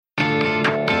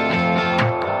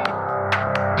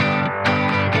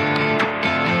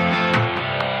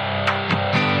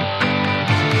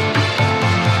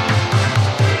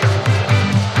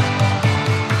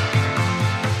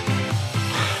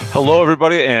Hello,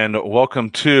 everybody, and welcome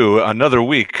to another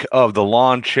week of the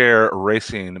Lawn Chair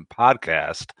Racing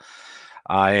Podcast.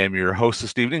 I am your host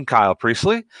this evening, Kyle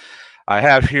Priestley. I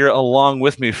have here along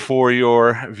with me for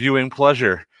your viewing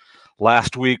pleasure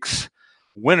last week's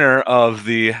winner of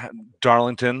the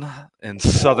Darlington and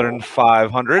Southern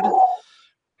 500.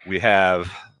 We have,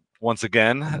 once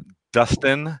again,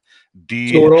 Dustin What's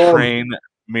D. going on? Train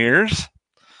Mears.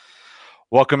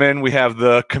 Welcome in. We have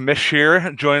the commish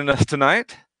here joining us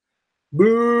tonight.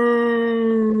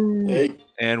 Boo! Hey,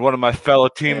 And one of my fellow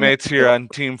teammates here Hey. on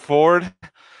Team Ford,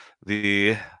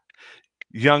 the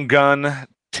young gun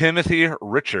Timothy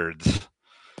Richards,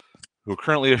 who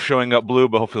currently is showing up blue,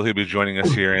 but hopefully he'll be joining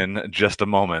us here in just a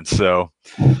moment. So,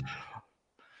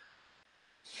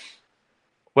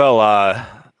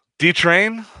 well,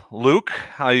 D-Train, Luke,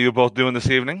 how are you both doing this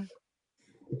evening?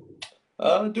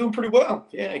 Doing pretty well.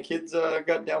 Yeah, kids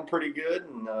got down pretty good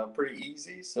and pretty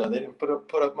easy, so they didn't put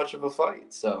up much of a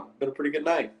fight. So been a pretty good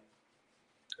night.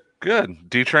 Good.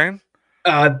 D-Train?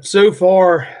 So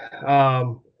far,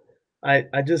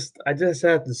 I just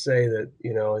have to say that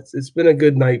it's been a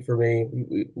good night for me.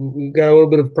 We got a little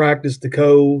bit of practice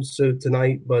to so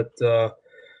tonight, but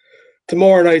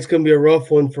tomorrow night's going to be a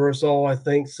rough one for us all, I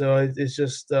think. So it's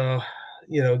just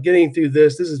getting through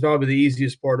this. This is probably the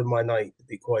easiest part of my night, to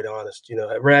be quite honest.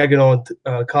 Ragging on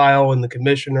Kyle and the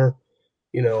commissioner.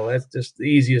 That's just the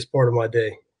easiest part of my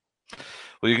day.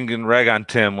 Well, you can rag on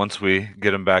Tim once we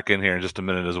get him back in here in just a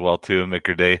minute as well, too, and make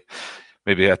your day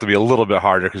maybe have to be a little bit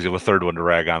harder because you have a third one to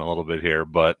rag on a little bit here.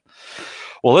 But,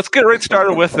 well, let's get right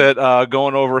started with it.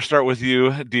 Start with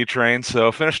you, D-Train.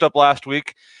 So finished up last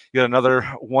week. You had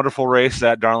another wonderful race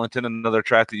at Darlington, another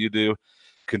track that you do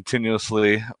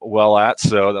continuously well at.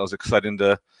 So that was exciting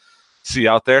to see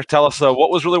out there. Tell us what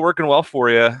was really working well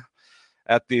for you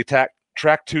at the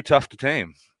track Too Tough to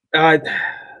Tame.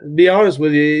 Be honest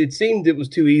with you, it seemed it was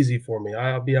too easy for me.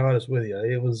 I'll be honest with you.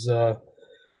 It was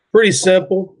pretty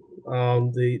simple.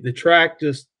 The track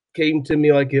just came to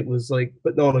me like it was like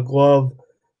putting on a glove.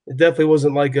 It definitely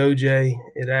wasn't like OJ.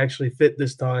 It actually fit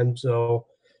this time. So,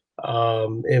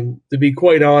 and to be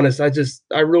quite honest,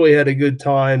 I really had a good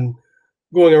time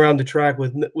going around the track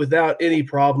without any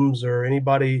problems or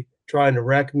anybody trying to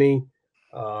wreck me.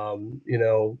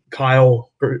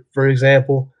 Kyle, for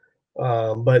example.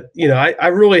 But I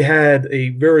really had a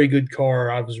very good car.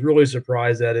 I was really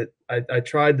surprised at it. I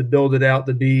tried to build it out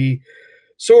to be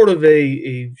sort of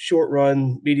a short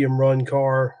run, medium run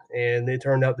car, and it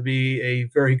turned out to be a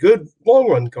very good long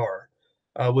run car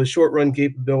with short run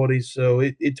capabilities. So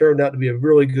it turned out to be a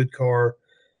really good car.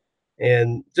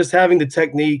 And just having the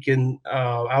technique, and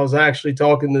I was actually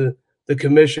talking to the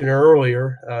commissioner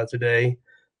earlier today,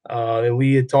 and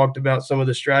we had talked about some of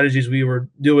the strategies we were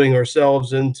doing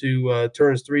ourselves into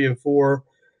turns 3 and 4.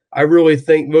 I really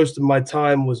think most of my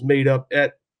time was made up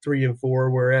at 3 and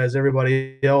 4, whereas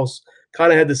everybody else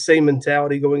kind of had the same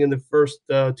mentality going in the first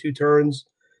 2 turns.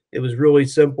 It was really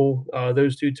simple,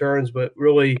 those 2 turns, but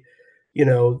really,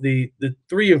 the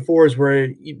 3 and 4 is where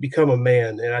you become a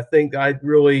man. And I think I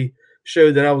really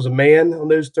showed that I was a man on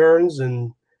those turns,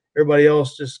 and everybody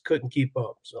else just couldn't keep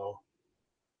up. So,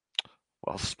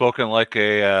 well, spoken like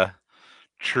a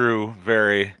true,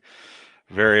 very,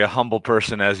 very humble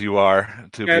person as you are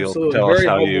to be able to absolutely, tell us very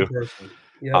humble person.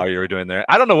 how Yep. you were doing there.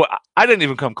 I don't know I didn't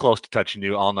even come close to touching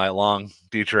you all night long,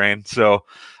 D-Train. So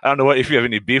I don't know if you have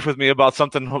any beef with me about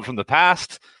something from the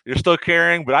past you're still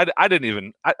carrying, but we didn't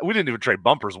even trade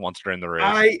bumpers once during the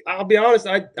race. I'll be honest,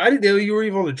 I didn't know you were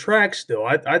even on the track still.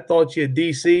 I thought you had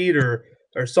DC'd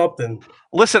or something.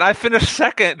 Listen, I finished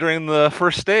second during the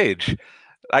first stage.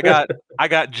 I got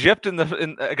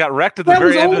gypped I got wrecked at the That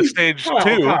was very end of the only stage Kyle,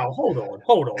 too. Kyle,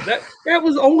 hold on. That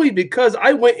was only because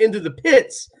I went into the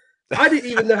pits. I didn't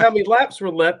even know how many laps were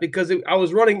left because I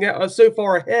was running so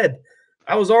far ahead.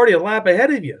 I was already a lap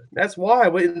ahead of you. That's why I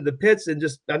went into the pits and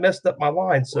I messed up my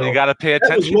line. Well, you So got to pay that was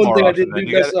attention one more thing I often. didn't Then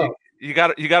do mess up. you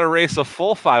got to race a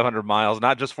full 500 miles,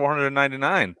 not just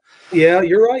 499. Yeah,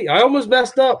 you're right. I almost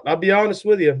messed up. I'll be honest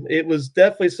with you. It was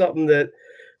definitely something that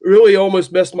really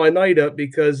almost messed my night up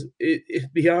because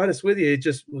be honest with you, it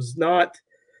just was not.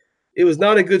 It was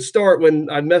not a good start when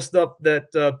I messed up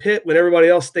that pit when everybody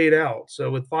else stayed out.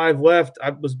 So with 5 left,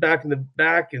 I was back in the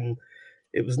back, and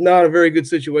it was not a very good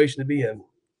situation to be in.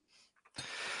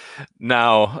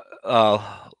 Now,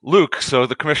 Luke, so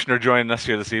the commissioner joining us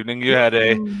here this evening. You had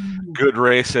a good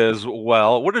race as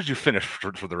well. Where did you finish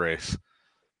for the race?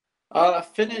 I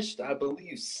finished, I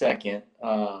believe, second.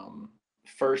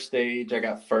 First stage, I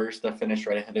got first. I finished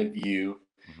right ahead of you.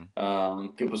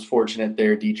 It was fortunate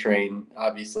there. D-Train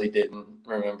obviously didn't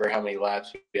remember how many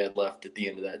laps we had left at the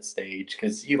end of that stage,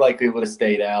 because he likely would have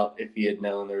stayed out if he had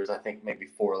known there was, I think, maybe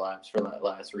 4 laps for that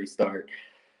last restart.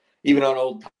 Even on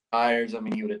old tires, I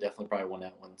mean, he would have definitely probably won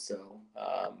that one. So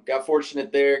got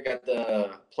fortunate there, got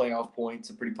the playoff points.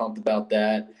 I'm pretty pumped about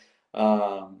that.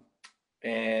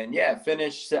 And yeah,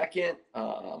 finished second.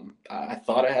 I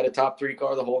thought I had a top 3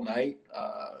 car the whole night.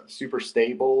 Super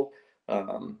stable.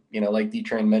 Like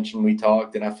D-Train mentioned, we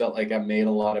talked, and I felt like I made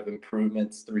a lot of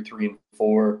improvements through 3 and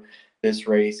 4 this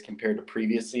race compared to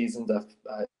previous seasons.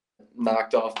 I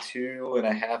knocked off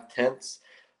 2.5 tenths.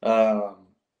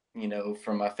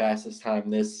 From my fastest time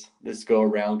this go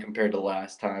around compared to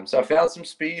last time. So I found some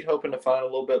speed, hoping to find a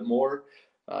little bit more,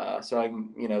 so I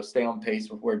can, stay on pace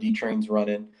with where D-Train's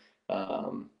running,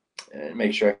 and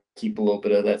make sure I keep a little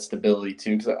bit of that stability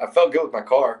too, because I felt good with my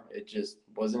car. It just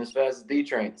wasn't as fast as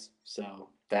D-Train's. So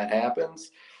that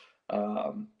happens.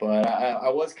 But I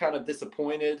was kind of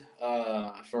disappointed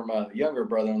for my younger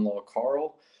brother-in-law,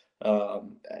 Carl.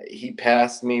 He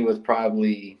passed me with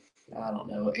probably, I don't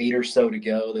know, 8 or so to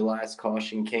go. The last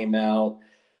caution came out,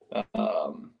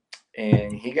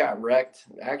 and he got wrecked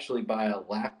actually by a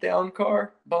lap down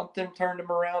car, bumped him, turned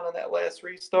him around on that last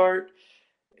restart.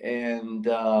 And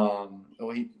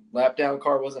lap down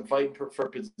car wasn't fighting for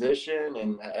position.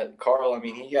 And Carl, I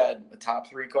mean, he got a top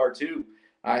 3 car too,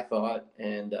 I thought.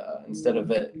 And instead of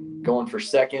it going for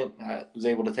second, I was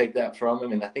able to take that from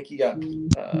him. And I think he got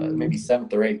maybe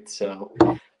 7th or 8th. So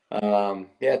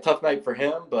yeah, tough night for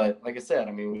him, but like I said,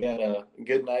 I mean, we had a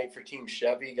good night for Team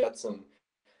Chevy, got some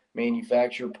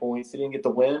manufacturer points. They didn't get the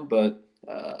win, but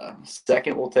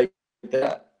second, we'll take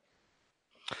that.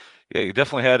 Yeah, you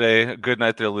definitely had a good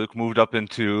night there, Luke. Moved up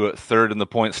into 3rd in the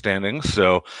point standings.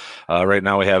 So right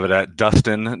now we have it at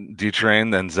Dustin D-Train,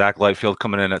 then Zach Lightfield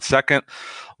coming in at 2nd,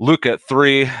 Luke at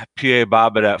 3, PA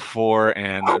Bobbitt at 4,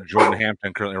 and Jordan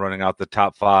Hampton currently running out the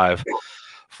top 5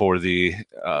 for the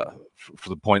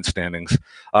point standings.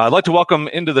 I'd like to welcome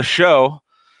into the show,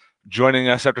 joining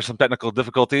us after some technical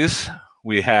difficulties,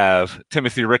 we have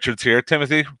Timothy Richards here.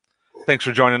 Timothy, thanks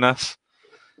for joining us.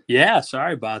 Yeah,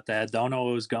 sorry about that. Don't know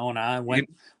what was going on. Went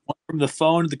from the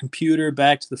phone to the computer,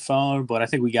 back to the phone, but I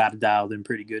think we got it dialed in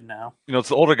pretty good now. It's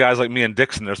the older guys like me and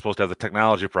Dixon. They're supposed to have the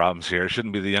technology problems here. It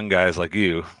shouldn't be the young guys like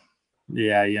you.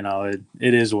 Yeah,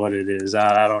 it is what it is.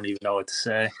 I don't even know what to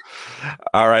say.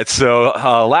 All right. So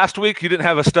last week you didn't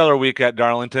have a stellar week at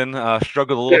Darlington.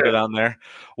 Struggled a little bit on there.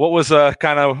 What was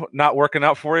kind of not working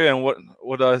out for you, and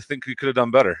what I think you could have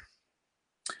done better?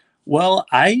 Well,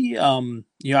 I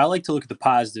like to look at the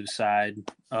positive side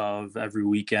of every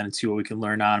weekend and see what we can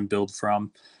learn on and build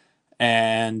from.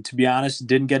 And to be honest,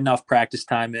 didn't get enough practice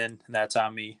time in, and that's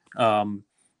on me.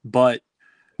 But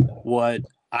what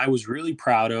I was really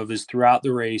proud of is throughout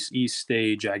the race, each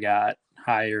stage, I got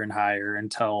higher and higher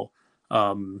until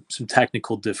some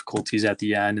technical difficulties at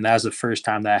the end. And that was the first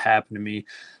time that happened to me.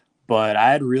 But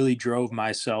I had really drove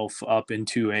myself up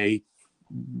into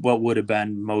what would have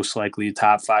been most likely a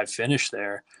top 5 finish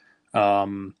there.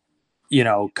 Coming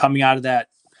out of that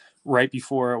right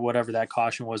before whatever that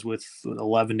caution was with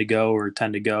 11 to go or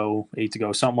 10 to go, 8 to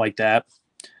go, something like that,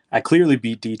 I clearly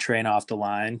beat D-Train off the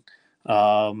line.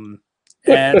 And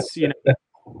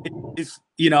it's,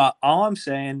 all I'm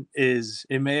saying is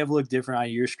it may have looked different on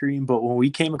your screen, but when we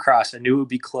came across, I knew it would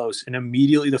be close. And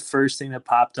immediately the first thing that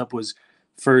popped up was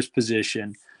first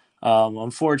position.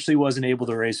 Unfortunately, wasn't able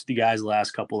to race with the guys the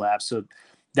last couple laps, so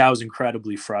that was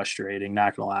incredibly frustrating.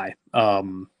 Not gonna lie.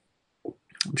 I'm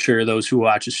sure those who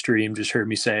watch the stream just heard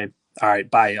me say, "All right,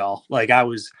 bye, y'all." Like I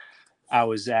was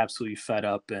absolutely fed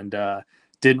up and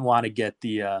didn't want to get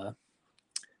the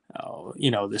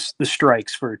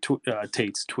strikes for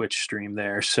Tate's Twitch stream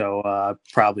there. So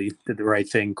probably did the right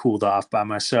thing, cooled off by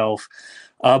myself.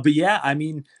 But yeah, I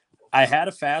mean, I had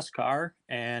a fast car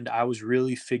and I was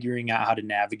really figuring out how to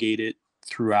navigate it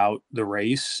throughout the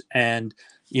race. And,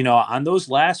 on those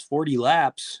last 40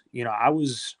 laps, I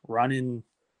was running,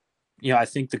 I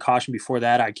think the caution before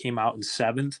that, I came out in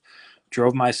 7th,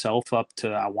 drove myself up to,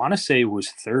 I want to say it was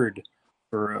 3rd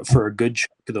for a good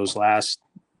chunk of those last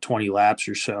 20 laps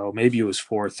or so. Maybe it was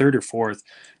 3rd or 4th.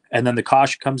 And then the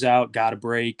caution comes out, got a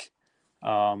break,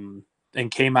 and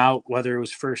came out, whether it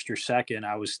was 1st or 2nd,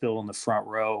 I was still in the front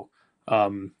row.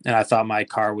 And I thought my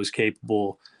car was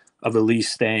capable of at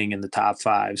least staying in the top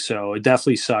 5. So it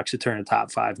definitely sucks to turn a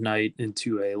top 5 night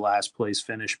into a last place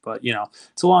finish. But,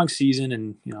 it's a long season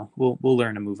and, we'll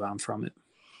learn to move on from it.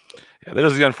 Yeah, that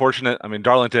is the unfortunate. I mean,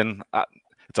 Darlington,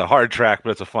 It's a hard track, but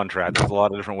it's a fun track. There's a lot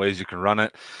of different ways you can run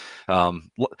it.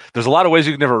 There's a lot of ways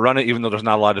you can never run it, even though there's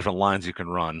not a lot of different lines you can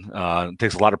run. It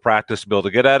takes a lot of practice to be able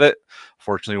to get at it.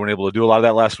 Fortunately, we weren't able to do a lot of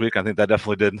that last week. I think that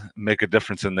definitely did make a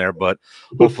difference in there, but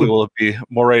hopefully we'll be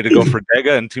more ready to go for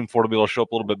Dega, and Team 4 will be able to show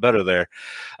up a little bit better there.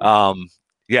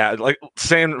 Yeah, like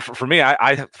saying for me,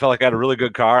 I felt like I had a really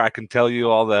good car. I can tell you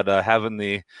all that having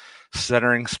the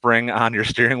centering spring on your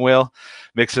steering wheel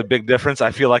makes a big difference.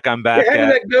 I feel like I'm back How did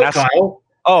at that go, Kyle?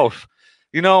 Oh,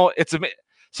 it's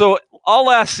so all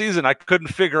last season I couldn't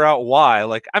figure out why.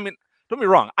 Like, I mean, don't be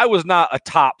wrong, I was not a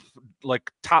top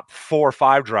 4 or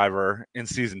 5 driver in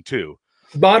season 2.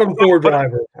 Bottom 4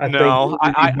 driver.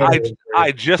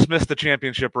 I just missed the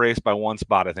championship race by 1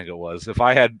 spot, I think it was. If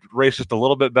I had raced just a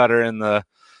little bit better in the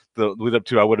lead up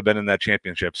to, I would have been in that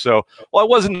championship. So, I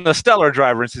wasn't a stellar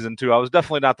driver in season 2. I was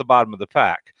definitely not the bottom of the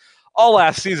pack. All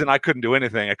last season, I couldn't do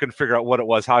anything. I couldn't figure out what it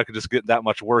was, how I could just get that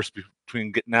much worse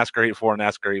between NASCAR 8.4 and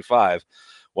NASCAR 8.5.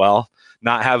 Well,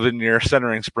 not having your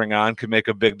centering spring on could make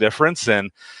a big difference,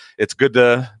 and it's good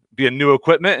to be a new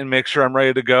equipment and make sure I'm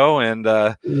ready to go, and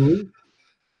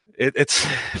it's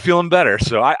feeling better.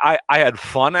 So I had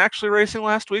fun actually racing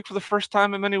last week for the first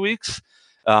time in many weeks.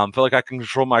 Felt like I can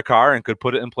control my car and could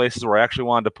put it in places where I actually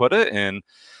wanted to put it. And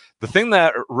the thing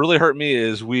that really hurt me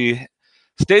is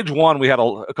stage 1, we had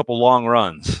a couple long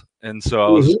runs. And so I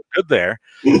was good there.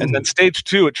 And then stage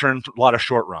 2, it turned a lot of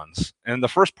short runs. And the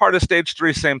first part of stage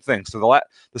 3, same thing. So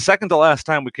the second to last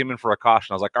time we came in for a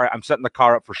caution, I was like, all right, I'm setting the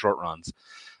car up for short runs.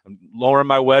 I'm lowering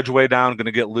my wedge way down, going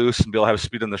to get loose and be able to have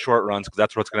speed in the short runs because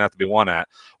that's what's going to have to be won at.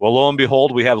 Well, lo and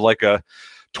behold, we have like a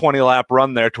 20-lap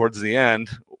run there towards the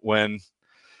end when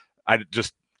I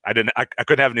couldn't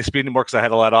have any speed anymore because I had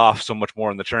to let off so much more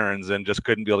in the turns and just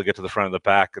couldn't be able to get to the front of the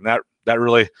pack. And that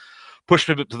really pushed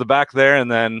me to the back there.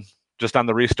 And then just on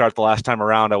the restart the last time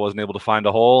around, I wasn't able to find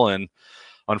a hole and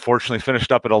unfortunately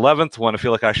finished up at 11th when I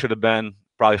feel like I should have been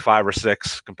probably 5 or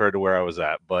 6 compared to where I was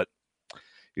at. But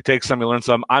you take some, you learn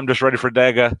some. I'm just ready for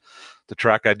Dega, the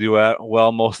track I do at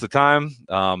well most of the time.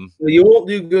 Well, you won't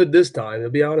do good this time, to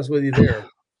be honest with you there.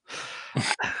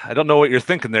 I don't know what you're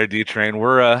thinking there, D-Train.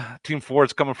 We're Team 4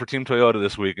 is coming for Team Toyota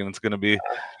this week, and you're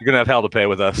gonna have hell to pay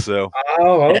with us. So.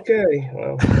 Oh, okay.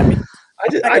 Well,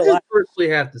 I just personally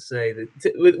have to say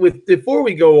that before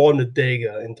we go on to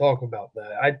Dega and talk about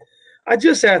that, I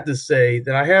just have to say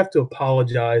that I have to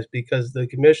apologize because the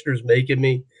commissioner's making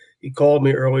me. He called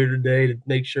me earlier today to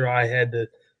make sure I had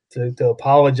to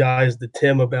apologize to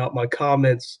Tim about my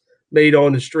comments made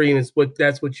on the stream.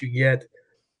 That's what you get.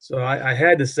 So I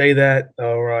had to say that,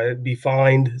 or I'd be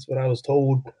fined. Is what I was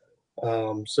told.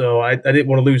 So I didn't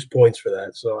want to lose points for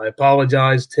that. So I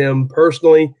apologize, Tim,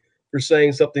 personally for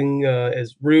saying something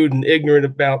as rude and ignorant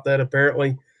about that.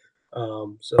 Apparently,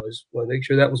 so I just want to make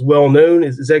sure that was well known.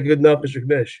 Is that good enough, Mr.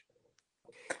 Commish?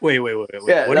 Wait.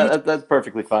 Yeah, that's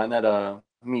perfectly fine. That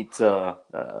meets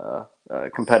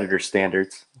competitor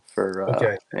standards for.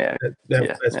 Okay. Yeah,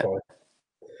 that's fine.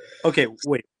 Okay,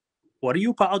 wait. What are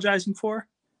you apologizing for?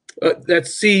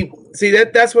 That's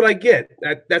what I get.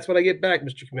 That's what I get back,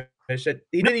 Mr. Commish.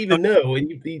 He didn't even know,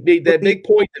 and he made that big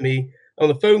point to me on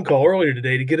the phone call earlier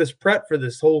today to get us prepped for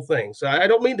this whole thing. So I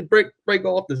don't mean to break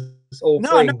off this whole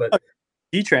thing, but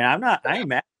D-Train, I ain't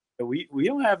mad. We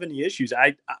don't have any issues.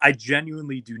 I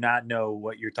genuinely do not know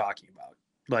what you're talking about.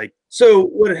 Like, so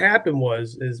what happened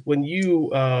is when you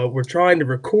were trying to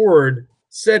record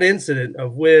said incident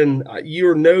of when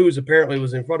your nose apparently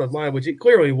was in front of mine, which it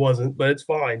clearly wasn't, but it's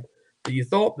fine that you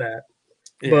thought that.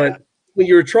 Yeah. But when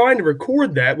you were trying to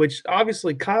record that, which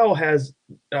obviously Kyle has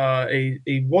a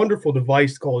wonderful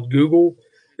device called Google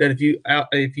that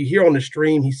if you hear on the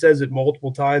stream, he says it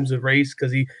multiple times a race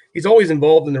because he's always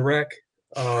involved in the wreck.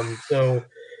 So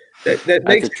that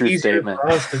makes it easier for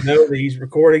us to know that he's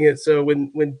recording it. So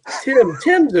when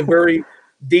Tim's a very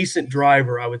decent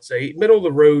driver, I would say, middle of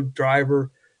the road driver.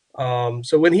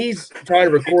 So when he's trying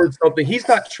to record something, he's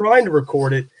not trying to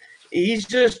record it. He's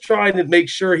just trying to make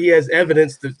sure he has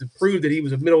evidence to prove that he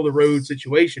was a middle of the road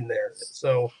situation there.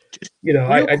 So,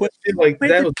 I just feel like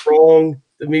that was wrong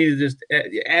to me to just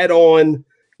add on,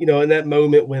 in that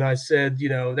moment when I said,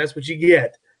 that's what you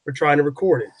get for trying to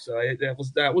record it. So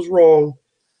that was wrong.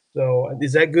 So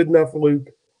is that good enough, Luke?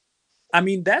 I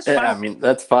mean, that's fine. I mean,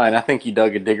 that's fine. I think you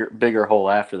dug a bigger hole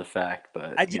after the fact,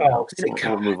 but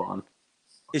we'll move on.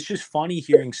 It's just funny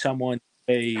hearing someone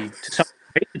say to someone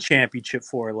who made the championship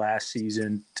for last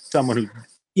season, to someone who,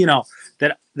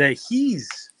 that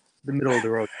he's the middle of the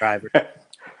road driver.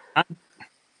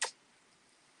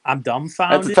 I'm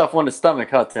dumbfounded. That's a tough one to stomach,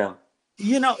 huh, Tim?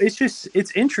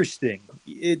 It's interesting.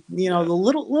 The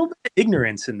little bit of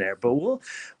ignorance in there, but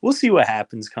we'll see what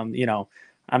happens.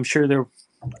 I'm sure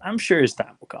his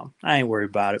time will come. I ain't worried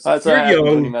about it. That's You're what happens when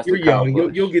you young. mess You're with Kyle young.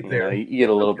 Busch. You'll get You there. know, you get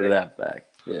a little bit Okay. of that back.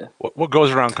 Yeah. What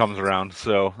goes around comes around.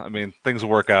 So I mean, things will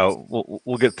work out.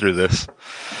 We'll get through this.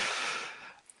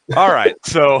 All right,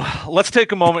 so let's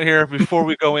take a moment here before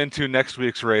we go into next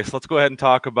week's race. Let's go ahead and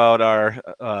talk about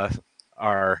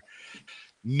our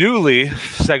newly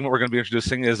segment we're going to be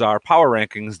introducing is our power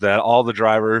rankings that all the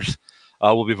drivers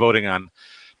will be voting on.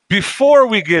 Before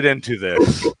we get into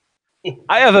this,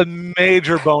 I have a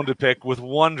major bone to pick with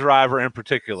one driver in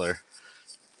particular.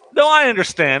 No, I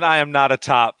understand. I'm not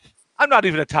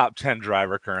even a top 10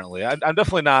 driver currently. I'm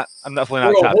definitely not. I'm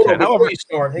definitely not top 10. Before However, you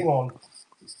start, hang on.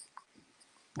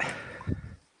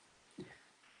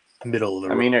 Middle of the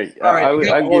I mean, All right, I you would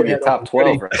got I'd the give hard you hat top on.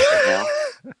 12 Ready? right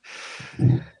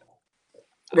now.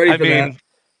 Ready I for mean, that.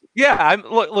 yeah. I'm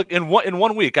look in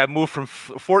 1 week. I moved from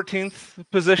 14th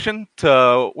position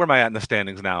to where am I at in the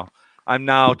standings now? I'm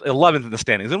now 11th in the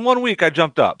standings. In 1 week, I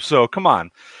jumped up. So come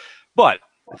on. But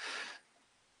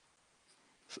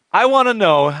I want to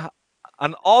know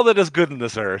on all that is good in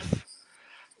this earth,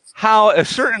 how a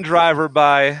certain driver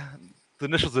by the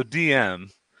initials of DM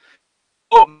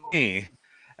me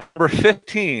number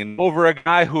 15 over a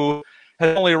guy who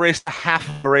has only raced half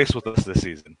of a race with us this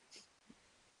season.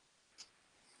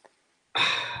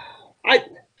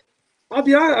 I'll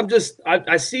be honest.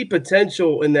 I see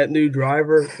potential in that new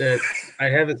driver that I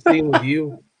haven't seen with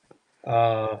you.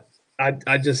 I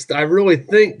really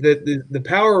think that the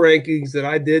power rankings that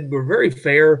I did were very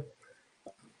fair.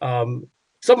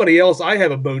 Somebody else I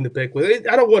have a bone to pick with.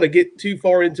 I don't want to get too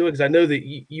far into it because I know that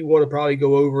you want to probably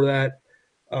go over that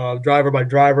driver by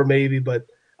driver maybe, but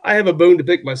I have a bone to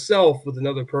pick myself with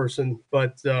another person.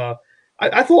 But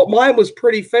I thought mine was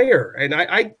pretty fair, and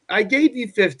I gave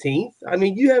you 15th. I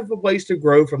mean, you have a place to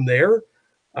grow from there.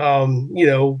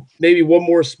 Maybe one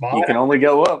more spot. You can only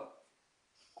go up.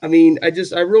 I mean,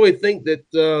 I really think that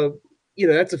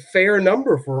that's a fair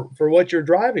number for what you're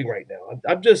driving right now.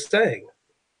 I'm just saying.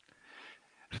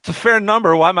 It's a fair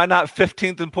number. Why am I not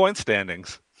 15th in point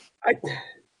standings?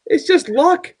 It's just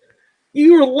luck.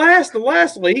 You were last the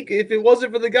last week if it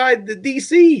wasn't for the guy that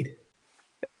DC'd.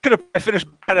 Could have finished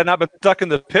had I not been stuck in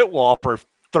the pit wall for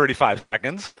 35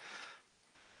 seconds.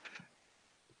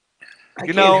 I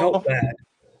can't help that.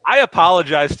 I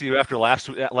apologize to you after last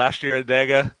year at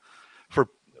Dega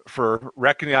for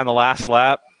wrecking you on the last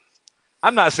lap.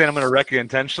 I'm not saying I'm going to wreck you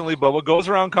intentionally, but what goes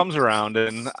around comes around,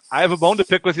 and I have a bone to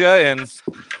pick with you, and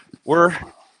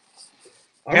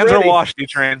hands are washed,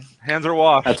 D-Train. Hands are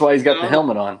washed. That's why he's got the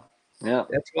helmet on. Yeah.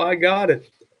 That's why I got it.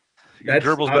 Your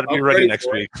gerbils better be ready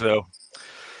next week. So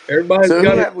everybody's So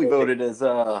got who it. have we voted as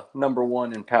number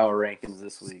one in power rankings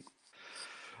this week?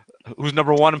 Who's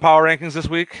number one in power rankings this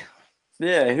week?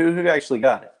 Yeah, who actually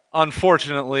got it?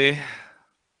 Unfortunately.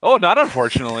 Oh, not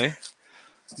unfortunately.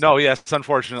 No, yes,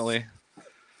 unfortunately.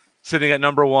 Sitting at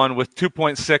number one with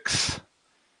 2.6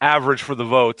 average for the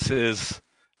votes is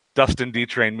Dustin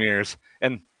D-Train Mears.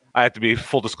 And I have to be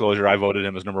full disclosure, I voted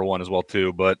him as number one as well,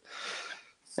 too. But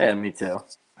Yeah, me too.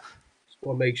 Just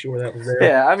want to make sure that was there.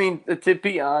 Yeah, I mean, to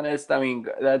be honest, I mean,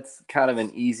 that's kind of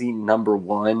an easy number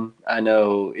one. I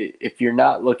know if you're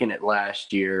not looking at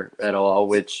last year at all,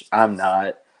 which I'm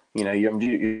not,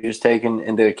 you're just taking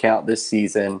into account this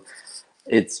season,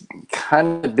 it's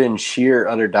kind of been sheer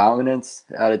utter dominance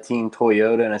out of Team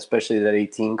Toyota, and especially that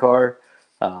 18 car.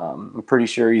 I'm pretty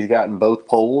sure he's gotten both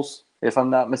poles, if I'm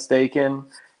not mistaken,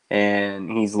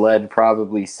 and he's led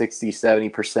probably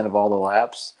 60-70% of all the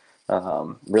laps.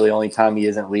 Really only time he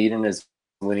isn't leading is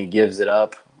when he gives it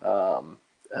up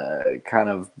kind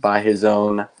of by his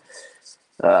own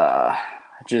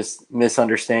just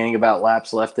misunderstanding about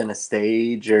laps left in a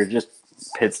stage or just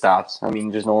pit stops. I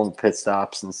mean, just normal pit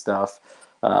stops and stuff.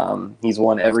 He's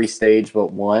won every stage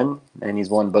but one, and he's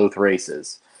won both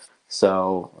races.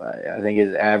 So I think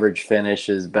his average finish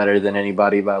is better than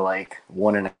anybody by like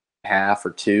 1.5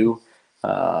 or 2.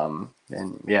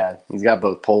 And yeah, he's got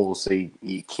both poles, so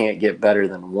you can't get better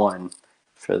than one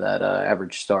for that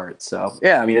average start. So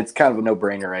yeah, I mean, it's kind of a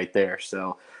no-brainer right there.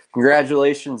 So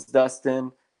congratulations,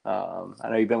 Dustin. I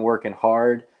know you've been working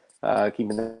hard,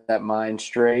 keeping that mind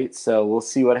straight. So we'll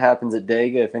see what happens at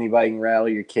Dega if anybody can rattle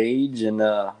your cage and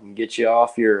get you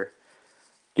off your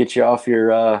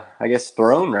I guess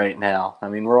throne right now. I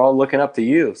mean, we're all looking up to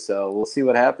you. So we'll see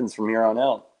what happens from here on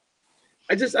out.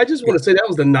 I just want to say that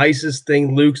was the nicest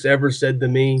thing Luke's ever said to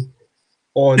me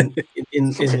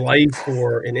in life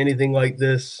or in anything like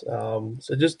this.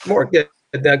 So just mark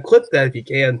that, clip that if you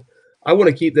can. I want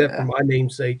to keep that for my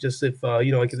namesake. Just if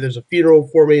like if there's a funeral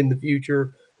for me in the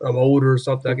future, I'm older or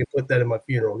something, I can put that in my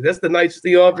funeral. That's the nicest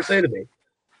thing you'll ever say to me,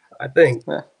 I think.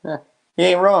 He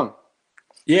ain't wrong.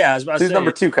 Yeah, I was about to Who's say.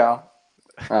 number 2, Kyle?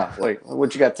 Oh, wait.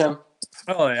 What you got, Tim?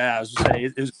 Oh yeah, I was gonna say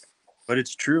it was, but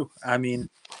it's true. I mean,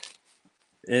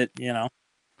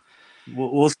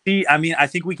 we'll see. I mean, I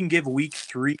think we can give week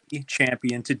 3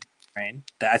 champion to D-Train.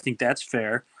 I think that's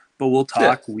fair. But we'll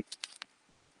talk week,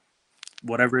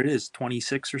 whatever it is,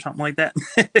 26 or something like that.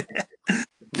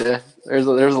 Yeah, there's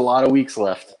a lot of weeks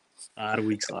left. A lot of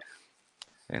weeks left.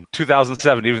 In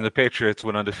 2007, even the Patriots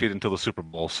went undefeated until the Super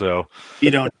Bowl. So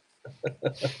You don't.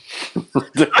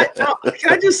 Can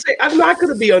I just say I'm not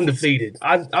going to be undefeated.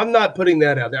 I'm not putting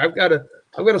that out there. I've got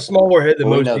a smaller head than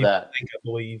We most know people that. think, I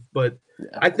believe. But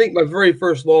Yeah. I think my very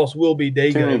first loss will be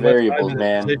Dago. Too many unless I'm variables, in a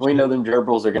man. We position- know them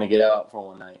gerbils are going to get out for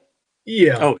one night.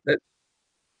 Yeah. Oh.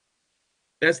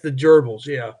 That's the gerbils.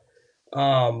 Yeah.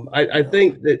 I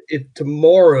think that if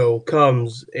tomorrow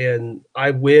comes and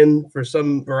I win for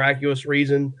some miraculous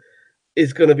reason,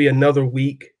 it's going to be another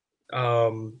week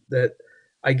that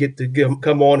I get to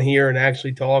come on here and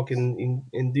actually talk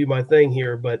and do my thing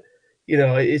here. But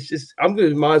it's just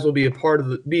might as well be a part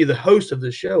of be the host of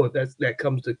the show if that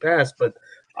comes to pass. But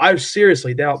I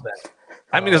seriously doubt that.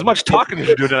 I mean, as much talking as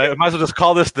you're doing tonight, I might as well just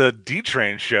call this the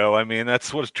D-Train show. I mean,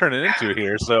 that's what it's turning into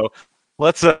here. So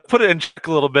let's put it in check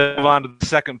a little bit. Move on to the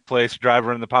second place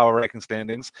driver in the power ranking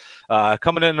standings.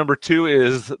 Coming in at number 2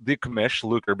 is the commish,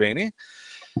 Luke Urbani.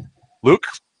 Luke,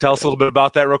 tell us a little bit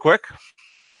about that real quick.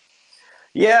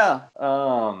 Yeah,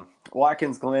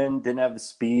 Watkins Glen didn't have the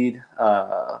speed.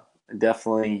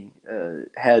 Definitely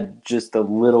had just a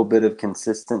little bit of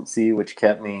consistency, which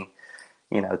kept me,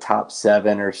 top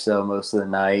 7 or so most of the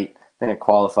night. I think I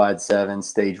qualified 7,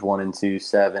 stage 1 and 2,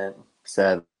 7.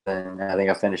 I think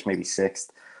I finished maybe 6th.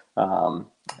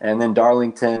 And then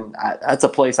Darlington, that's a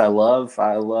place I love.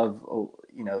 I love,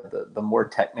 the more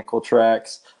technical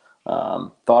tracks.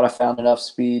 Thought I found enough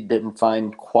speed, didn't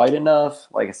find quite enough.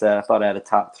 Like I said, I thought I had a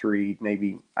top 3,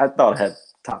 maybe. I thought I had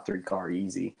top 3 car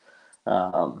easy.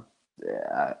 I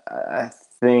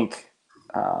think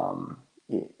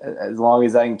as long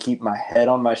as I can keep my head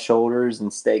on my shoulders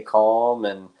and stay calm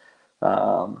and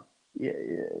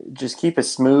just keep it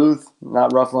smooth,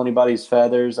 not ruffle anybody's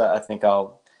feathers, I think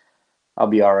I'll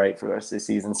be all right for the rest of the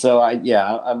season. So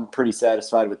I'm pretty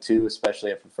satisfied with 2,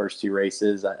 especially after the first 2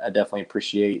 races. I definitely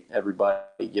appreciate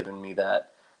everybody giving me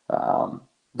that,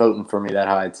 voting for me that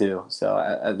high too. So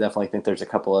I definitely think there's a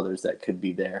couple others that could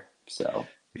be there. So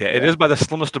yeah, it is by the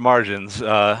slimmest of margins.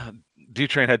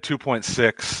 D-Train had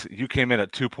 2.6. You came in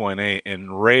at 2.8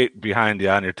 and right behind you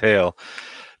on your tail.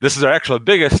 This is our actual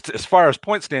biggest, as far as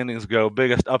point standings go,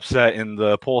 biggest upset in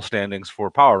the poll standings for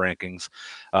power rankings.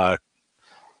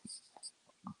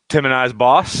 Tim and I's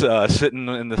boss sitting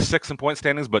in the 6th in point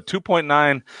standings, but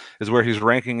 2.9 is where he's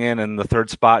ranking in the 3rd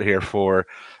spot here for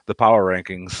the power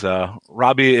rankings.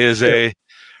 Robbie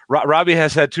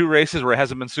has had 2 races where it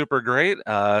hasn't been super great.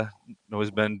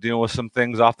 He's been dealing with some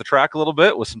things off the track a little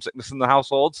bit with some sickness in the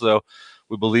household. So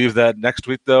we believe that next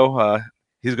week, though,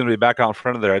 he's going to be back out in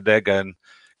front of there at Dega and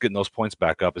getting those points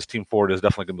back up. His Team Ford is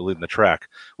definitely going to be leading the track.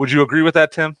 Would you agree with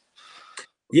that, Tim?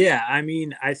 Yeah, I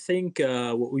mean, I think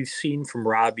what we've seen from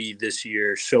Robbie this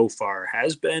year so far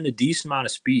has been a decent amount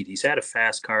of speed. He's had a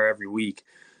fast car every week.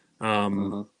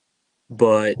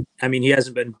 But, I mean, he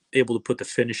hasn't been able to put the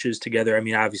finishes together. I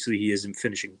mean, obviously he isn't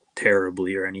finishing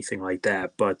terribly or anything like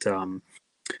that. But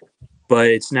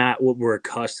it's not what we're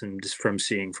accustomed from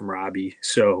seeing from Robbie.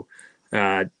 So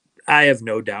I have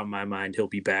no doubt in my mind he'll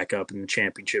be back up in the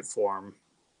championship form,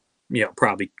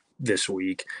 probably this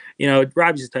week.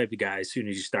 Robbie's the type of guy, as soon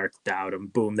as you start to doubt him,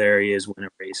 boom, there he is winning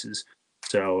races.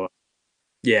 So,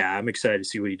 I'm excited to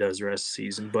see what he does the rest of the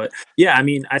season. But, I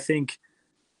mean, I think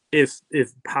if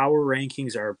power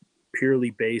rankings are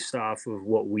purely based off of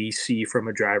what we see from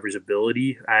a driver's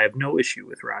ability, I have no issue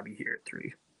with Robbie here at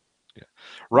 3. Yeah,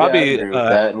 Robbie, I agree with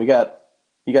that. And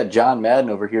you got John Madden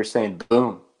over here saying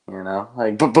boom,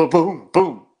 like boom, boom, boom,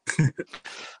 boom.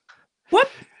 What?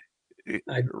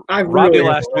 I Robbie really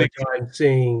last week time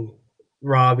seeing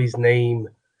Robbie's name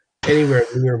anywhere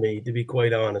near me, to be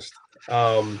quite honest.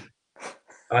 I've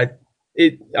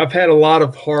had a lot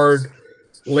of hard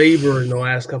labor in the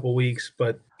last couple of weeks,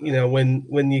 but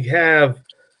when you have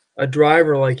a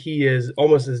driver like he is,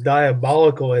 almost as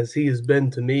diabolical as he has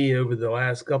been to me over the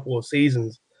last couple of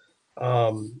seasons,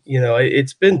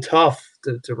 it's been tough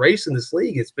to race in this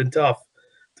league. It's been tough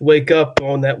to wake up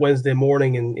on that Wednesday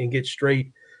morning and get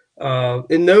straight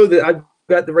and know that I've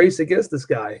got the race against this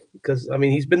guy, because I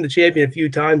mean he's been the champion a few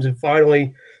times, and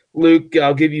finally, Luke,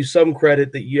 I'll give you some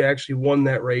credit that you actually won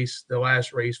that race, the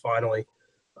last race, finally.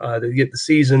 To get the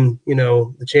season,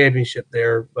 the championship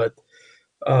there. But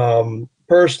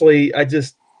personally,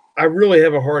 I really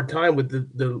have a hard time with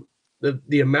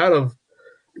the amount of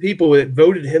people that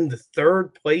voted him the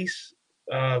third place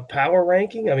power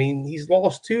ranking. I mean, he's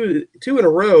lost two in a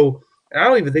row. I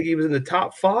don't even think he was in the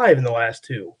top 5 in the last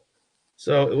 2.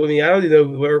 So I mean, I don't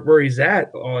even know where he's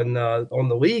at on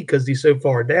the league because he's so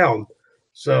far down.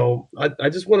 So I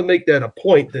just want to make that a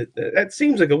point that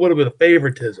seems like a little bit of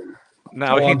favoritism.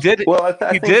 Now Well, he I'm- did. Well,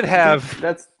 I He think did have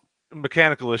that's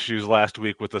mechanical issues last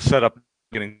week with the setup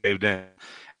getting caved in.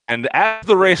 And as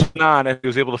the race went on, and he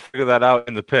was able to figure that out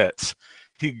in the pits,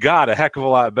 he got a heck of a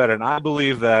lot better. And I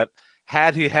believe that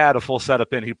had he had a full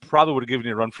setup in, he probably would have given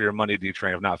you a run for your money,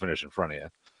 D-Train, if not finished in front of you.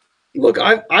 Look,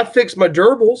 I fixed my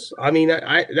durables. I mean,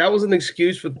 I that was an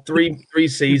excuse for three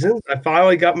seasons. I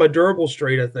finally got my durables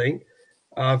straight. I think.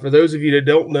 For those of you that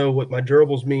don't know what my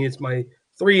durables mean, it's my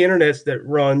 3 internets that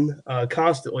run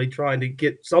constantly trying to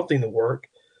get something to work.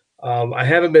 I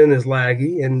haven't been as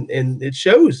laggy, and it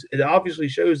shows. It obviously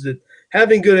shows that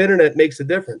having good internet makes a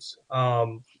difference.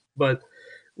 But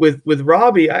with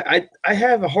Robbie, I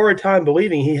have a hard time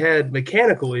believing he had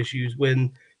mechanical issues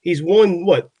when he's won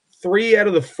what 3 out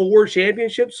of the 4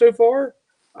 championships so far.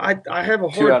 I have a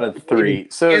hard 2 out of 3.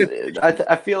 So mechanical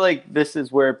I feel like this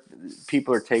is where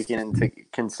people are taking into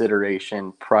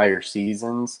consideration prior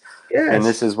seasons, yes. and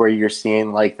this is where you're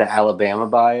seeing like the Alabama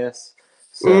bias.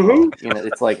 So Mhm. you know,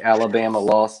 it's like Alabama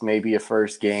lost maybe a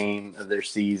first game of their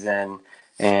season,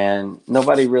 and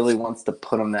nobody really wants to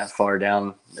put them that far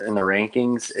down in the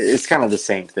rankings. It's kind of the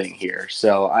same thing here.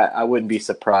 So I wouldn't be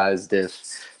surprised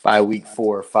if by week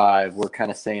 4 or 5 we're kind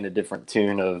of saying a different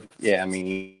tune of, yeah, I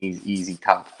mean, he's easy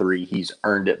top 3. He's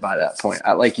earned it by that point.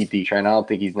 I like you, D-Train. I don't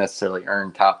think he's necessarily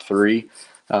earned top 3.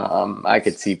 I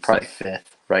could see probably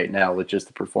 5th right now with just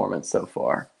the performance so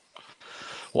far.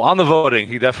 Well, on the voting,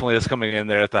 he definitely is coming in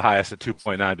there at the highest at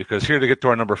 2.9 because here to get to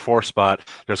our number 4 spot,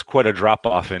 there's quite a drop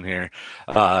off in here.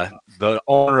 The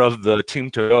owner of the Team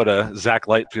Toyota, Zach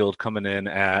Lightfield, coming in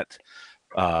at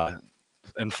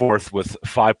in 4th with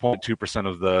 5.2%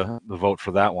 of the vote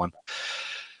for that one,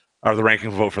 or the ranking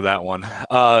vote for that one.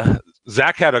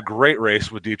 Zach had a great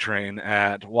race with D-Train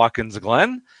at Watkins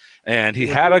Glen, and he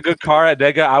had a good car at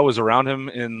Dega. I was around him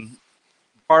in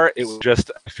car. It was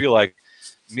just, I feel like,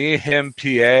 me, him,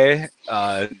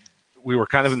 PA, we were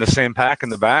kind of in the same pack in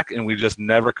the back, and we just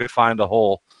never could find a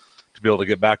hole to be able to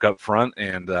get back up front,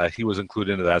 and he was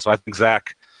included into that. So I think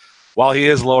Zach, while he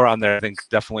is lower on there, I think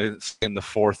definitely in the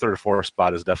 4th or 4th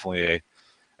spot is definitely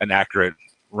an accurate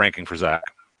ranking for Zach.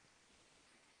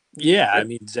 Yeah, I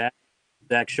mean, Zach's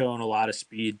showing a lot of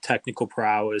speed, technical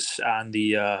prowess on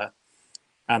the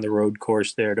road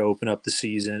course there to open up the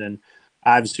season, and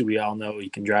obviously we all know he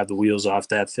can drive the wheels off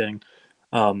that thing.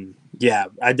 Yeah,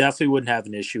 I definitely wouldn't have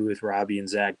an issue with Robbie and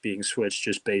Zach being switched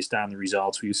just based on the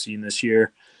results we've seen this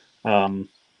year.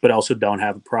 But also don't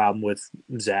have a problem with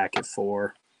Zach at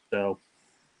 4. So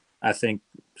I think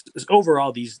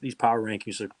overall these power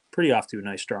rankings are pretty off to a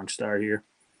nice strong start here.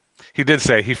 He did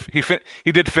say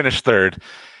he did finish 3rd.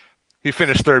 He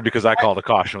finished 3rd because I called a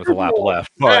caution with a lap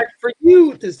left. But Zach, for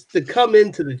you to come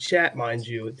into the chat, mind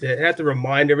you, to have to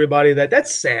remind everybody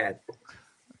that's sad.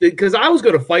 Because I was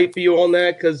going to fight for you on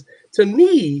that. Because to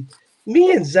me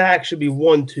and Zach should be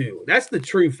 1-2. That's the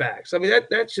true facts. I mean,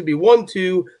 that should be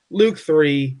 1-2, Luke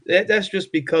 3. That's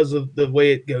just because of the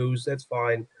way it goes. That's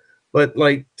fine. But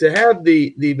like to have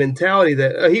the mentality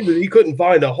that he couldn't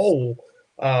find a hole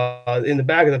in the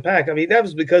back of the pack. I mean, that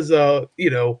was because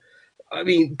I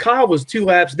mean, Kyle was 2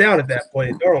 laps down at that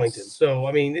point at Darlington. So,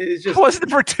 I mean, it's just. I wasn't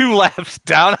for 2 laps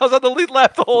down. I was on the lead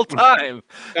lap the whole time.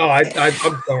 Oh, I'm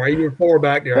sorry. You were 4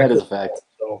 back there. That is a fact.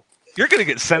 So. You're going to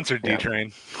get censored,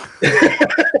 D-Train.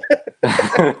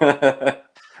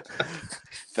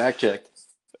 Fact checked.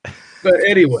 But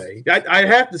anyway, I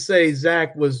have to say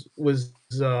Zach was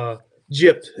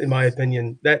gypped, in my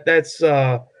opinion. That's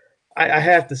I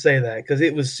have to say that because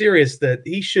it was serious that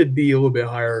he should be a little bit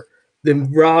higher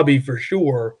than Robbie for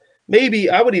sure. Maybe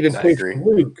I would even push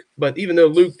Luke, but even though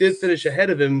Luke did finish ahead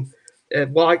of him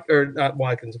at not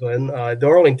Watkins Glen,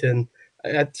 Darlington,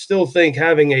 I still think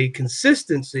having a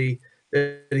consistency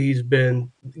that he's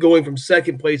been going from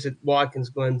 2nd place at Watkins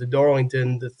Glen to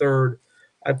Darlington to 3rd.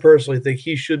 I personally think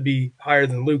he should be higher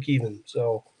than Luke even.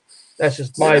 So that's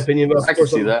just my opinion. But I can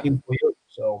see that.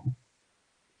 So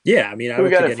yeah, I mean, Who we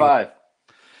got at 5?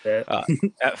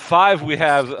 At 5, we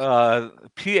have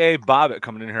PA Bobbitt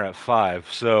coming in here at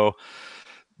 5. So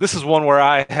this is one where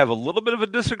I have a little bit of a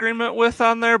disagreement with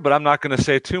on there, but I'm not going to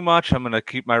say too much. I'm going to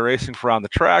keep my racing for on the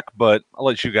track, but I'll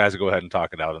let you guys go ahead and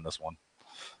talk it out in this one.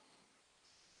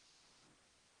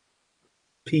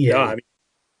 Yeah, I mean,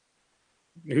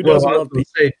 Who Well, doesn't I was love going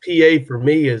to say PA for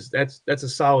me is that's a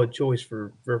solid choice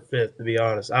for fifth. To be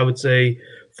honest, I would say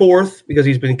fourth because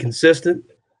he's been consistent.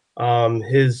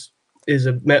 His his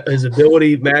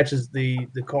ability matches the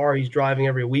car he's driving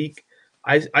every week.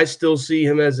 I still see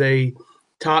him as a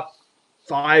top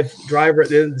 5 driver at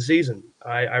the end of the season.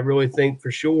 I really think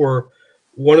for sure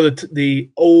one of the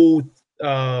old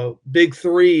big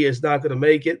three is not going to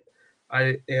make it.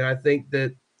 I think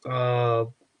that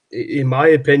in my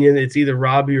opinion, it's either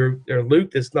Robbie or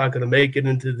Luke that's not going to make it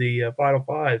into the final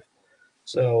 5.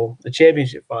 So the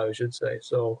championship 5, I should say.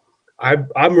 So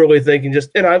I'm really thinking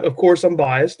and of course I'm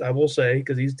biased, I will say,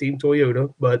 because he's Team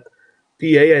Toyota, but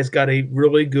PA has got a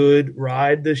really good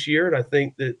ride this year, and I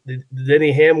think that the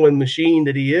Denny Hamlin machine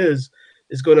that he is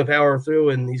going to power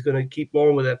through, and he's going to keep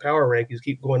going with that power rankings,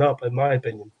 keep going up, in my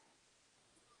opinion.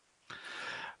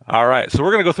 All right, so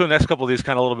we're going to go through the next couple of these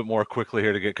kind of a little bit more quickly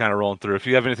here to get kind of rolling through. If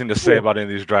you have anything to say about any of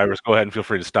these drivers, go ahead and feel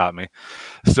free to stop me.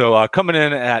 So coming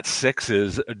in at 6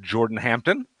 is Jordan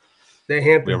Hampton. We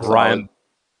have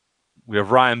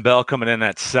Ryan Bell coming in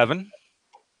at 7.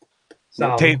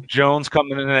 Solid. Tate Jones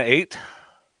coming in at 8.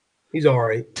 He's all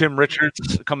right. Tim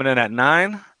Richards coming in at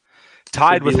 9.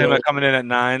 Tied with him coming in at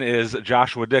 9 is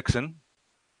Joshua Dixon.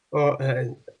 I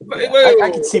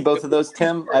can see both of those,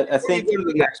 Tim. I think go to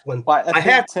the next one. I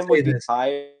think Tim would be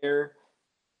higher.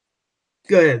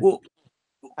 Go ahead. Well,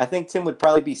 I think Tim would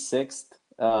probably be 6th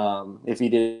if he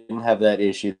didn't have that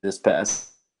issue this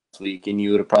past week, and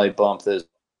you would have probably bumped those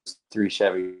 3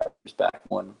 Chevy drivers back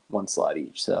one slot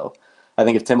each. So I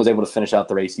think if Tim was able to finish out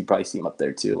the race, you'd probably see him up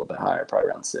there too, a little bit higher, probably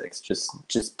around 6,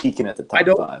 just peaking at the top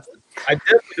 5. I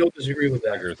definitely don't disagree with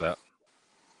that. I agree with that.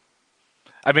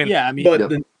 I mean,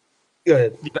 go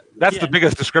ahead. That's the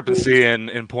biggest discrepancy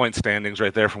in point standings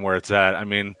right there from where it's at. I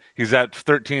mean, he's at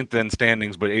 13th in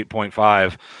standings, but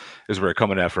 8.5 is where it's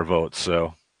coming at for votes.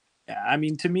 So, yeah, I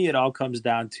mean, to me, it all comes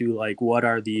down to like what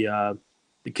are the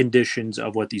conditions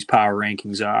of what these power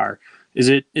rankings are. Is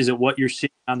it what you're seeing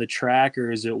on the track,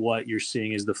 or is it what you're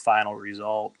seeing as the final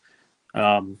result?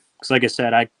 Because, like I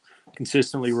said, I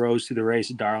consistently rose through the race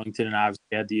at Darlington, and obviously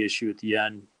had the issue at the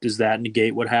end. Does that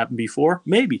negate what happened before?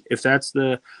 Maybe. If that's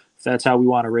how we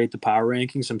want to rate the power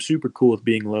rankings, I'm super cool with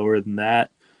being lower than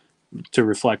that to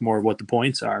reflect more of what the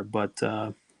points are. But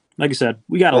like I said,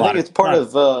 we got a lot. I think it's part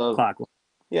of clock.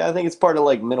 Yeah, I think it's part of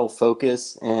like mental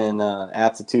focus and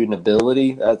aptitude and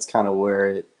ability. That's kind of where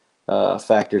it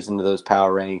factors into those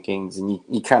power rankings. And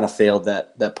you kind of failed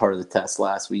that part of the test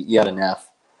last week. You got an F.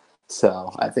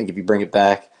 So I think if you bring it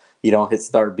back, you don't hit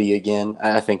start B again,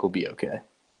 I think we'll be okay.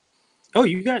 Oh,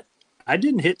 I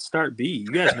didn't hit start B.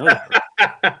 You guys know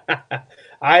that,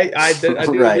 right? I do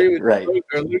agree with right. Luke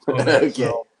on that, Okay.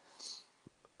 so.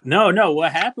 No.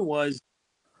 What happened was,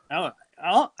 I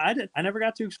never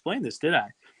got to explain this, did I?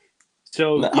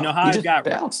 So you know how I got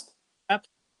bounced. I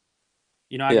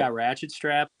got ratchet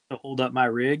strapped to hold up my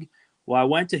rig. Well, I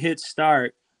went to hit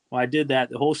start. When I did that,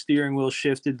 the whole steering wheel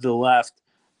shifted to the left.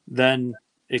 Then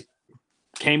it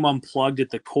came unplugged at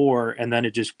the core, and then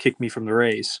it just kicked me from the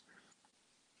race.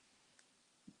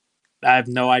 I have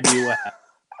no idea what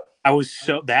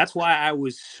happened. That's why I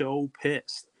was so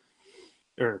pissed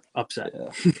or upset.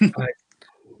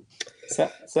 Yeah.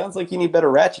 Sounds like you need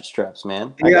better ratchet straps,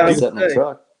 man. Yeah, I got set in the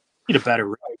truck. Need a better.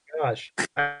 Oh my gosh,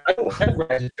 I don't have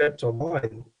ratchet straps on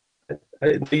mine. I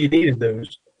didn't know you needed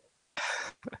those.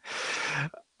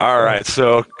 all right.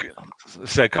 So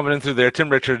coming in through there, Tim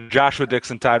Richard, Joshua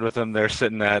Dixon tied with him. They're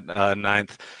sitting at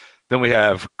 9th. Then we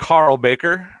have Carl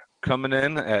Baker coming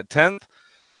in at 10th.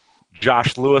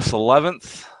 Josh Lewis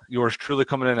 11th. Yours truly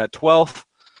coming in at 12th.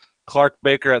 Clark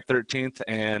Baker at 13th,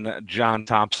 and John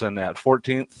Thompson at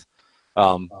 14th.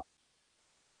 I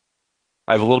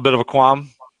have a little bit of a qualm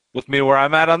with me where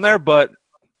I'm at on there, but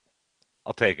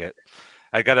I'll take it.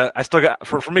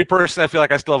 For me personally, I feel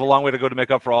like I still have a long way to go to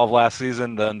make up for all of last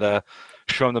season and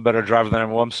show them the better driver than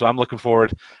everyone. So I'm looking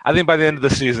forward. I think by the end of the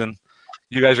season,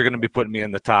 you guys are going to be putting me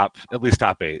in the at least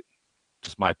top 8.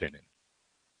 Just my opinion.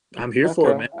 I'm here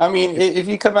for it, man. I mean, if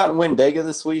you come out and win Dega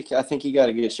this week, I think you got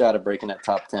to get a shot at breaking that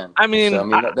top 10. I mean,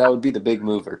 that would be the big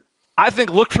mover. I think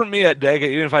look for me at Dega,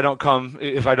 even if I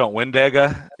don't win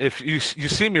Dega. If you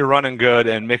see me running good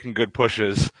and making good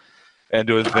pushes and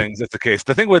doing things, that's the case.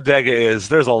 The thing with Dega is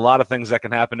there's a lot of things that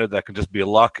can happen to it that can just be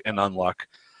luck and unluck.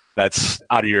 That's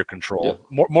out of your control.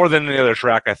 Yeah. More than any other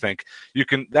track, I think.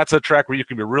 That's a track where you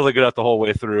can be really good at the whole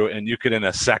way through, and you could in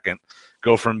a second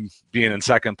go from being in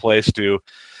second place to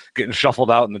getting shuffled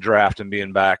out in the draft and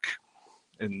being back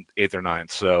in 8th or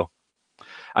 9th. So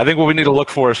I think what we need to look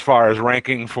for as far as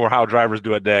ranking for how drivers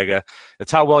do at Dega,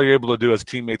 it's how well you're able to do as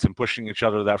teammates and pushing each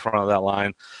other to that front of that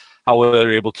line. how well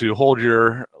you're able to hold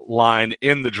your line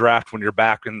in the draft when you're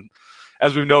back. And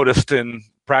as we've noticed in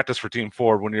practice for Team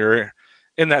Ford, when you're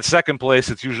in that second place,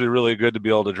 it's usually really good to be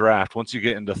able to draft. Once you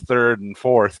get into third and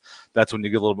fourth, that's when you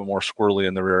get a little bit more squirrely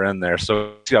in the rear end there.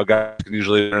 So see how guys can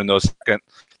usually earn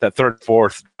that third,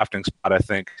 fourth drafting spot, I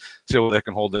think. See how they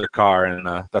can hold their car, and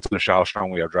that's going to show how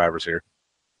strong we have drivers here.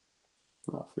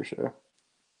 Oh, for sure.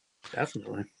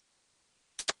 Definitely.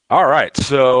 All right,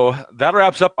 so that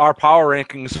wraps up our power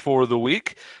rankings for the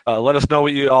week. Let us know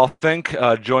what you all think.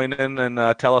 Join in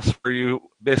and tell us for you,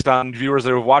 based on viewers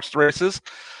that have watched the races,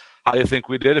 how you think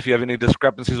we did. If you have any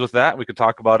discrepancies with that, we can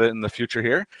talk about it in the future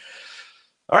here.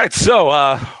 All right,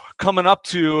 so coming up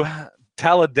to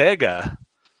Talladega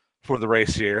for the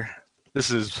race here.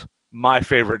 This is my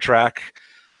favorite track.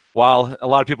 While a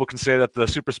lot of people can say that the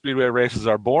super speedway races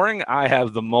are boring, I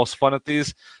have the most fun at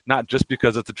these, not just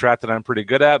because it's a track that I'm pretty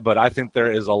good at, but I think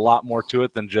there is a lot more to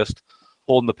it than just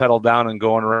holding the pedal down and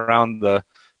going around the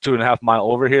 2.5 mile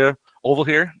oval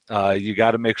here. You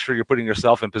got to make sure you're putting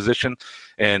yourself in position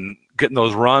and getting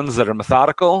those runs that are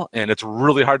methodical, and it's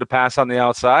really hard to pass on the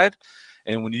outside.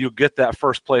 And when you get that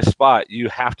first place spot, you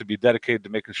have to be dedicated to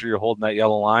making sure you're holding that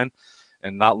yellow line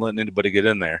and not letting anybody get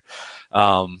in there.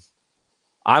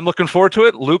 I'm looking forward to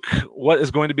it. Luke, what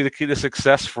is going to be the key to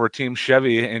success for Team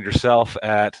Chevy and yourself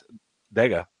at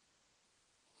Dega?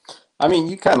 I mean,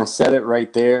 you kind of said it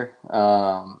right there.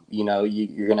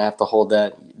 You're going to have to hold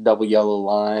that double yellow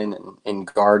line and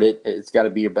guard it. It's got to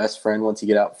be your best friend once you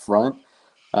get out front.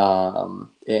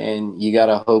 And you got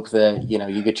to hope that,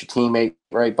 you get your teammate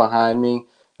right behind me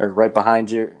or right behind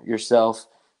yourself.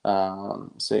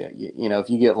 If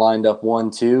you get lined up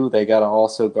 1-2, they got to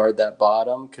also guard that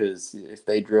bottom, because if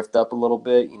they drift up a little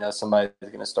bit, somebody's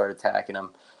going to start attacking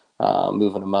them,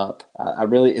 moving them up.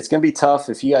 It's going to be tough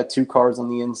if you got 2 cars on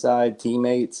the inside,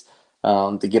 teammates,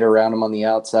 to get around them on the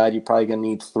outside. You're probably going to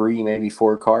need 3, maybe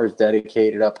 4 cars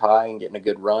dedicated up high and getting a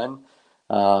good run.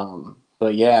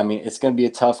 But yeah, I mean, it's going to be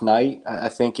a tough night. I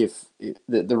think if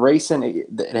the racing,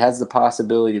 it has the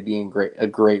possibility of being a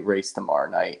great race tomorrow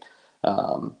night.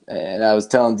 And I was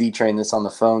telling D-Train this on the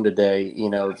phone today,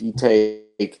 if you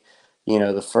take,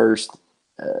 the first,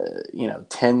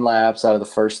 10 laps out of the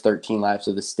first 13 laps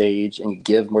of the stage, and you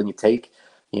give more than you take,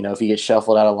 if you get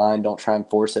shuffled out of line, don't try and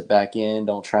force it back in.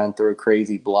 Don't try and throw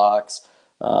crazy blocks.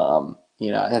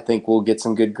 I think we'll get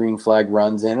some good green flag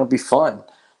runs in. It'll be fun.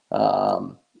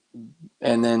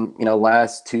 And then,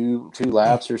 last two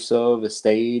laps or so of the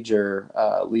stage, or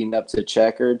leading up to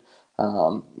checkered,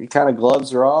 your kind of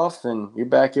gloves are off and you're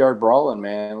backyard brawling,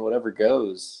 man, whatever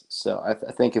goes. So I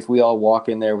think if we all walk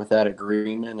in there with that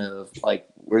agreement of, like,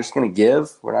 we're just going to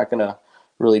give, we're not going to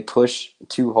really push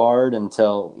too hard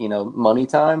until, money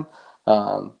time,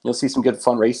 you'll see some good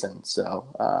fun racing.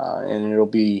 So, and it'll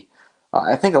be,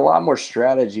 I think, a lot more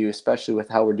strategy, especially with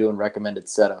how we're doing recommended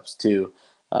setups too.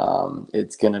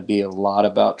 It's going to be a lot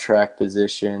about track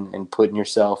position and putting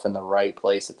yourself in the right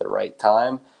place at the right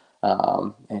time.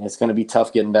 And it's going to be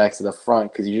tough getting back to the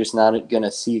front, because you're just not going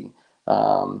to see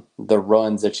the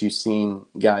runs that you've seen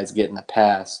guys get in the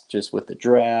past, just with the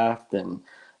draft and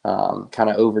kind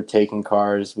of overtaking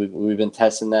cars. We've been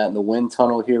testing that in the wind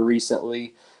tunnel here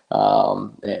recently.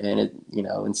 And it,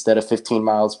 instead of 15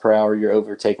 miles per hour, you're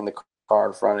overtaking the car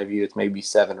in front of you. It's maybe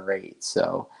 7 or 8.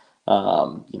 So,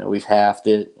 we've halved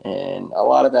it, and a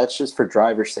lot of that's just for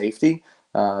driver safety.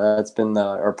 That's been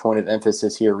our point of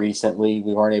emphasis here recently.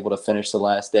 We weren't able to finish the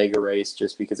last Dega race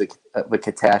just because of a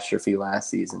catastrophe last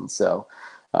season. So,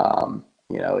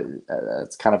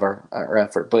 that's kind of our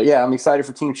effort. But yeah, I'm excited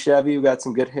for Team Chevy. We've got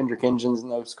some good Hendrick engines in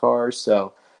those cars.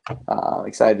 So,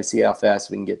 excited to see how fast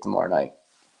we can get tomorrow night.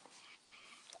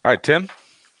 All right, Tim.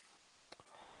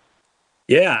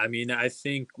 Yeah, I mean, I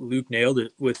think Luke nailed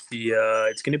it with the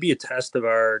it's going to be a test of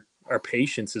our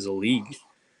patience as a league.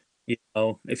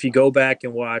 If you go back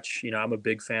and watch, I'm a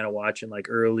big fan of watching like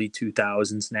early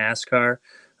 2000s NASCAR.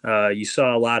 You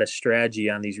saw a lot of strategy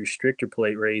on these restrictor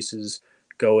plate races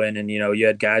go in, and you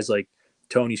had guys like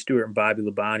Tony Stewart and Bobby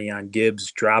Labonte on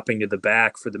Gibbs dropping to the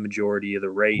back for the majority of the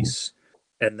race,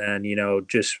 and then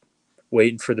just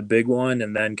waiting for the big one,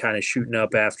 and then kind of shooting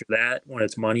up after that. When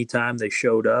it's money time, they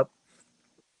showed up.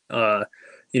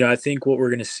 I think what we're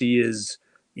going to see is,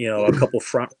 a couple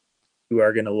front who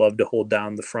are going to love to hold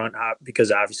down the front, because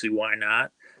obviously, why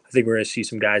not? I think we're going to see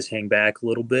some guys hang back a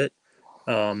little bit.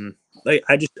 I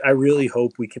really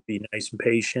hope we can be nice and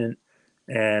patient.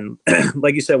 And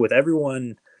like you said, with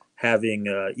everyone having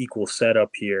equal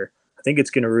setup here, I think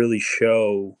it's going to really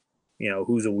show,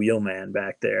 who's a wheelman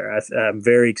back there. I'm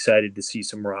very excited to see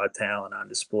some raw talent on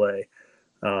display.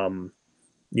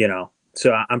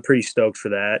 So I'm pretty stoked for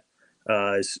that.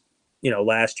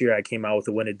 last year I came out with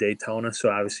a win at Daytona, so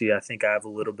obviously I think I have a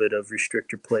little bit of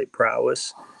restrictor plate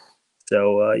prowess.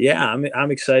 So yeah,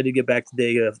 I'm excited to get back to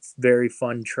Dega. Very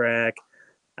fun track.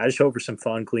 I just hope for some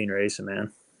fun, clean racing,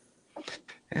 man.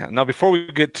 Yeah. Now, before we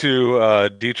get to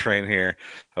D-Train here,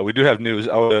 we do have news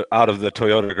out of the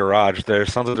Toyota garage. There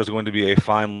sounds like there's going to be a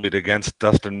fine lead against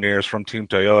Dustin Mears from Team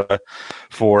Toyota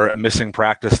for missing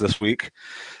practice this week,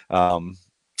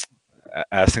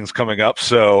 as things coming up.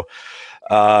 So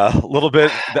a little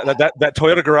bit that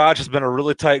Toyota garage has been a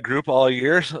really tight group all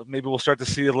year. So maybe we'll start to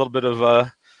see a little bit of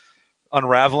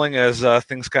unraveling as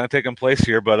things kind of taking place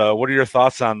here. But what are your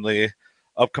thoughts on the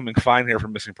upcoming fine here for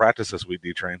missing practice this week,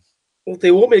 D-Train? Well, if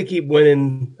they want me to keep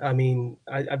winning, I mean,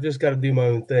 I've just got to do my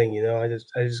own thing, you know. I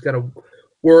just got to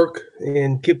work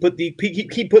and keep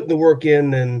putting the work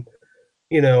in, and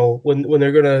you know, when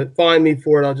they're gonna fine me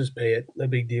for it, I'll just pay it. No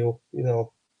big deal, you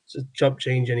know. It's a chump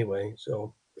change anyway,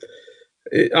 so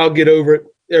I'll get over it.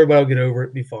 Everybody will get over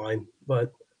it, be fine.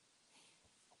 But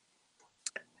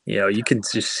you can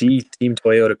just see Team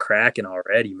Toyota cracking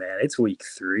already, man. It's week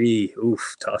 3.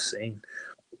 Oof, tough scene.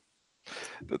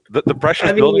 The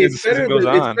pressure building as the season goes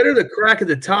on. It's better to crack at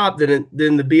the top than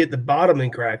to be at the bottom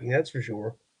and cracking. That's for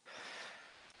sure.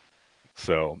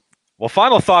 So, well,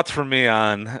 final thoughts from me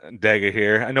on Dega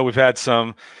here. I know we've had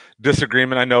some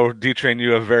disagreement. I know D-Train,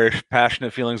 you have very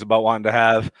passionate feelings about wanting to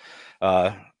have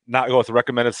not go with the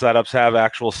recommended setups, have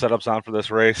actual setups on for this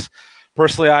race.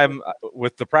 Personally, I'm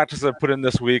with the practice I've put in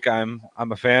this week. I'm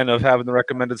a fan of having the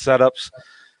recommended setups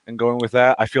and going with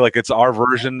that. I feel like it's our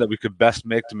version that we could best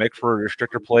make for a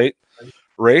restrictor plate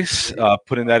race,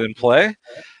 putting that in play.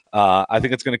 I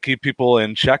think it's going to keep people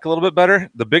in check a little bit better.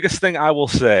 The biggest thing I will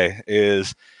say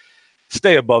is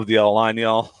stay above the yellow line,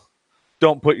 y'all.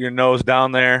 Don't put your nose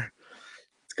down there.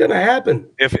 It's going to happen.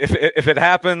 If it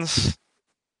happens,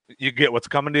 you get what's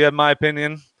coming to you, in my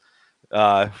opinion.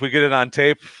 If we get it on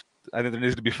tape, I think there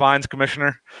needs to be fines,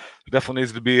 Commissioner. There definitely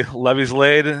needs to be levies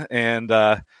laid, and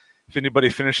if anybody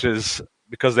finishes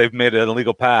because they've made an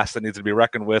illegal pass, that needs to be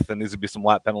reckoned with. There needs to be some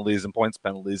lap penalties and points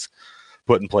penalties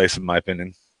put in place, in my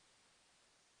opinion.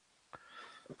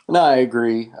 No, I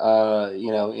agree.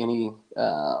 Any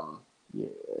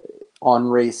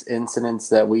on-race incidents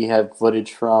that we have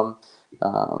footage from,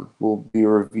 we'll be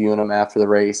reviewing them after the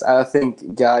race. I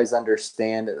think guys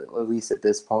understand, at least at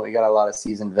this point, we got a lot of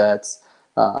seasoned vets,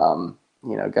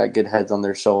 got good heads on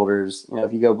their shoulders.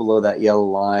 If you go below that yellow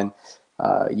line,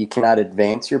 you cannot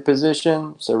advance your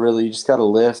position. So really you just got to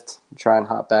lift, try and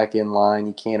hop back in line.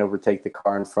 You can't overtake the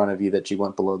car in front of you that you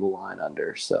went below the line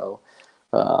under. So,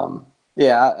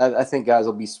 I think guys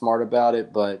will be smart about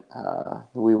it, but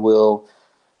we will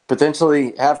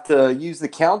potentially have to use the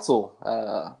council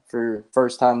for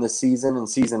first time this season in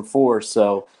season 4.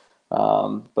 So,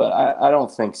 but I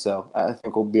don't think so. I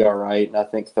think we'll be all right. And I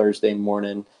think Thursday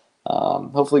morning,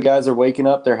 hopefully guys are waking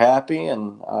up, they're happy,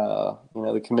 and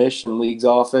the commission, league's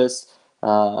office,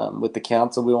 with the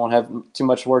council, we won't have too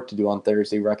much work to do on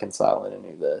Thursday reconciling any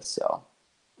of this. So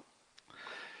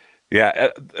yeah,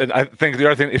 and I think the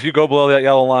other thing, if you go below that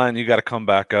yellow line, you got to come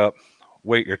back up,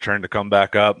 wait your turn to come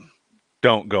back up.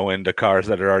 Don't go into cars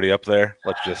that are already up there.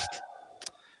 Let's just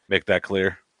make that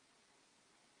clear.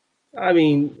 I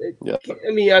mean,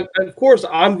 of course,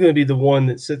 I'm going to be the one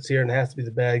that sits here and has to be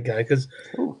the bad guy, because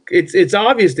it's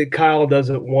obvious that Kyle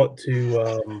doesn't want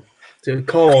to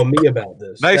call on me about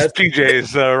this. Nice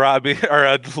PJs, Robbie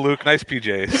or Luke. Nice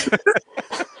PJs.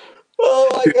 Oh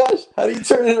my gosh! How do you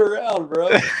turn it around,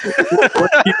 bro?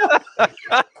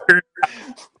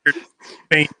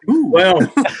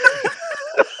 Well,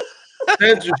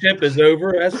 censorship is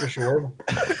over. That's for sure.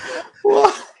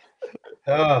 What?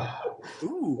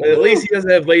 At least he doesn't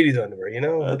have ladies' underwear, you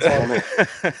know. That's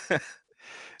all.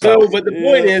 So, but the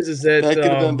point is that that could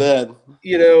have been bad.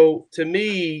 To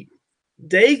me,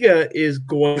 Dega is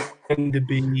going to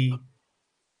be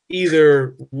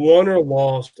either won or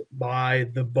lost by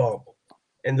the bump.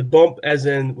 And the bump, as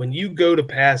in when you go to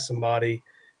pass somebody,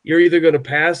 you're either going to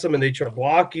pass them and they try to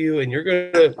block you, and you're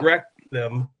going to wreck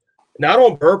them, not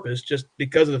on purpose, just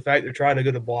because of the fact they're trying to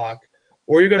go to block,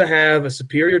 or you're going to have a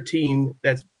superior team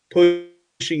that's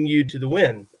pushing you to the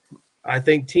win. I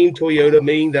think Team Toyota,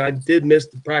 meaning that I did miss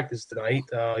the practice tonight,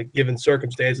 given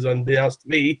circumstances unbeknownst to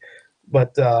me,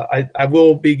 but I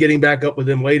will be getting back up with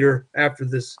them later after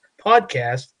this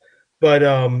podcast. But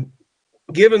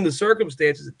given the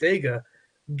circumstances at Dega,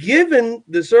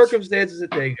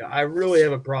 I really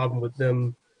have a problem with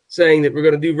them saying that we're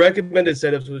going to do recommended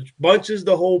setups, which bunches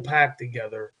the whole pack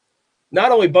together.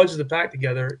 Not only bunches the pack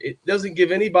together, it doesn't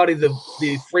give anybody the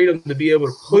freedom to be able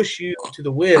to push you to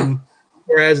the win.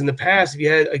 Whereas in the past, if you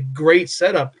had a great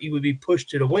setup, you would be pushed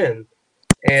to the win.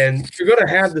 And you're going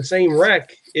to have the same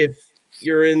wreck if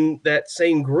you're in that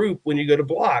same group when you go to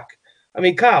block. I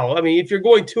mean, Kyle, if you're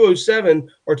going 207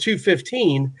 or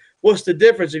 215, what's the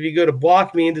difference if you go to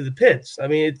block me into the pits? I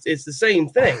mean, it's the same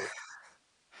thing.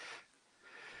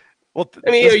 Well,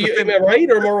 am I right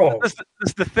or am I wrong? This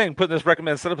is the thing. Putting this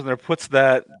recommended setup in there puts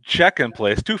that check in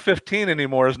place. 215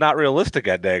 anymore is not realistic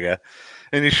at Dega,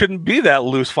 and you shouldn't be that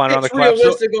loose flying around the clap. It's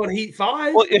realistic on Heat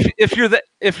 5. Well, if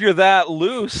you're that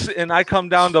loose, and I come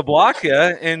down to block you,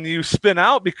 and you spin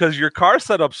out because your car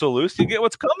set up so loose, you get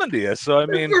what's coming to you. So I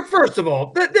mean, first of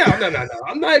all, no,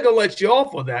 I'm not going to let you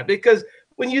off on that, because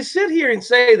when you sit here and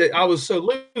say that I was so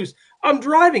loose, I'm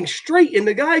driving straight and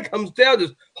the guy comes down,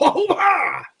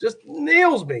 just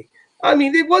nails me. I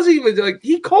mean, it wasn't even like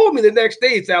he called me the next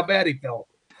day. It's how bad he felt.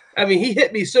 I mean, he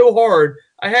hit me so hard.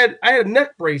 I had a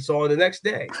neck brace on the next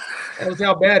day. That was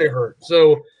how bad it hurt.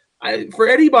 So for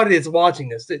anybody that's watching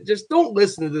this, just don't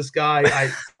listen to this guy.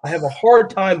 I have a hard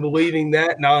time believing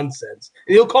that nonsense.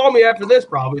 And he'll call me after this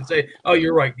probably and say, "Oh,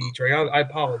 you're right, D-Trey. I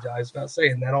apologize about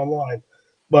saying that online."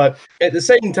 But at the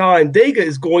same time, Dega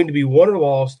is going to be won or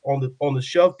lost on the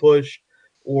shove push,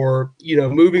 or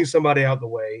moving somebody out of the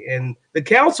way, and the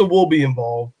council will be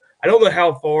involved. I don't know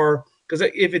how far, because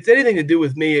if it's anything to do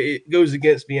with me, it goes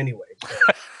against me anyway. So.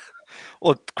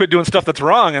 Well, quit doing stuff that's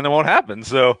wrong, and it won't happen.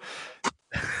 So,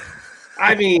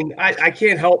 I mean, I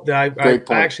can't help that. I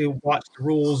actually watch the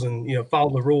rules and follow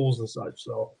the rules and such.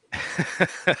 So.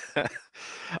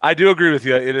 I do agree with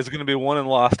you. It is going to be won and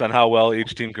lost on how well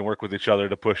each team can work with each other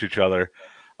to push each other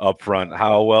up front.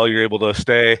 How well you're able to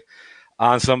stay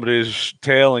on somebody's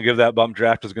tail and give that bump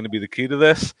draft is going to be the key to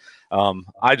this.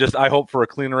 I hope for a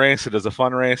clean race. It is a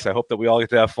fun race. I hope that we all get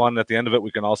to have fun. At the end of it,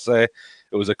 we can all say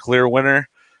it was a clear winner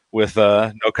with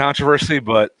no controversy.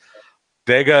 But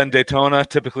Dega and Daytona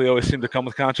typically always seem to come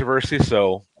with controversy,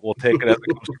 so we'll take it as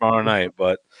it comes tomorrow night.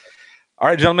 But all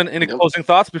right, gentlemen, any closing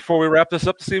thoughts before we wrap this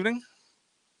up this evening?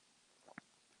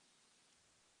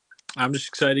 I'm just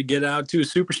excited to get out to a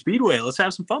super speedway. Let's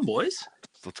have some fun, boys.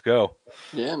 Let's go.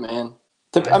 Yeah, man.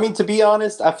 To be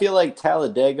honest, I feel like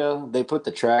Talladega, they put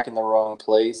the track in the wrong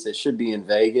place. It should be in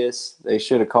Vegas. They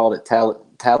should have called it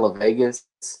Talavegas.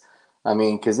 I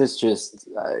mean, because it's just,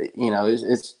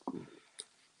 it's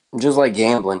just like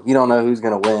gambling. You don't know who's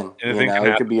going to win.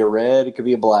 It could be a red, it could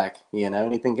be a black.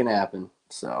 Anything can happen.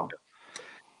 So.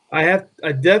 I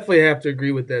definitely have to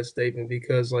agree with that statement,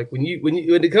 because like when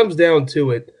it comes down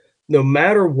to it, no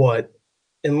matter what,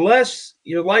 unless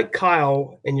you're like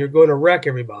Kyle and you're going to wreck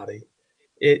everybody,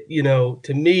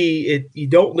 to me, you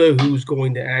don't know who's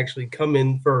going to actually come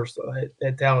in first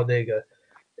at Talladega.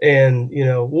 And,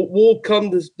 we'll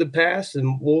come to the pass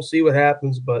and we'll see what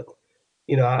happens. But,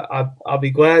 I'll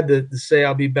be glad to say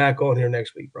I'll be back on here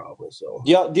next week probably. So,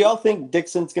 do y'all think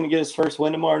Dixon's going to get his first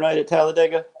win tomorrow night at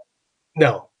Talladega?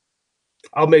 No,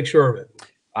 I'll make sure of it.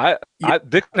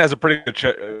 Dixon has a pretty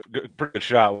good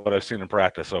shot. What I've seen in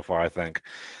practice so far, I think.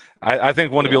 I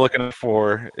think one to be looking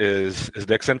for is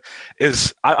Dixon.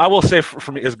 I will say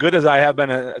for me, as good as I have been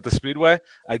at the Speedway,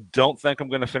 I don't think I'm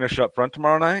going to finish up front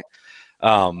tomorrow night.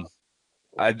 I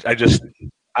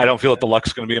don't feel that the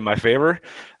luck's going to be in my favor.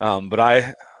 But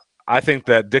I think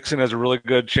that Dixon has a really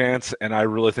good chance, and I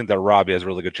really think that Robbie has a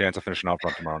really good chance of finishing out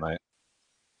front tomorrow night.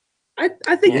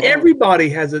 I think everybody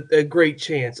has a great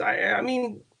chance. To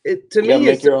me,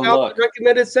 it's about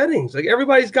recommended settings. Like,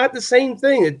 everybody's got the same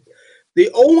thing.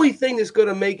 The only thing that's going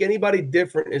to make anybody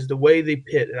different is the way they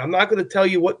pit. And I'm not going to tell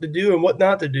you what to do and what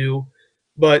not to do,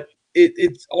 but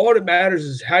it's all that matters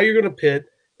is how you're going to pit,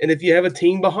 and if you have a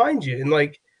team behind you. And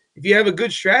like, if you have a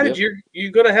good strategy,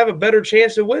 you're going to have a better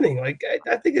chance of winning. Like,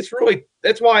 I think it's really,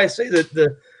 that's why I say that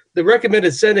the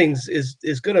recommended settings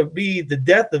is going to be the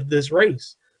death of this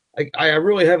race. I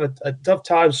really have a tough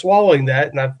time swallowing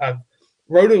that, and I've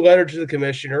wrote a letter to the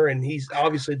commissioner, and he's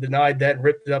obviously denied that and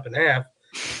ripped it up in half.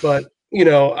 But at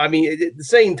the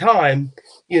same time,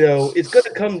 it's going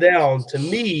to come down to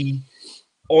me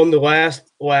on the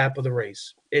last lap of the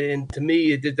race, and to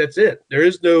me, that's it. There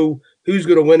is no who's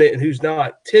going to win it and who's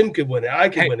not. Tim could win it. I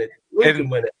can win it. Luke can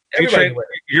win it. Everybody can win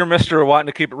it. You're Mr. wanting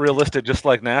to keep it realistic, just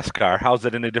like NASCAR. How's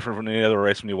that any different from any other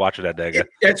race when you watch it at Dega?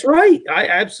 That's right. I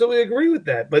absolutely agree with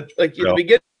that. But like at the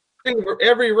beginning of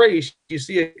every race, you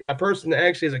see a person that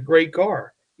actually has a great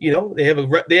car.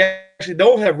 They actually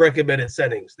don't have recommended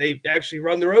settings. They actually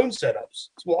run their own setups.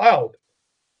 It's wild.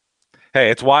 Hey,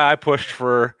 it's why I pushed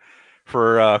for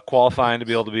qualifying to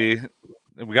be able to be.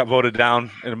 We got voted down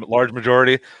in a large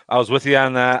majority. I was with you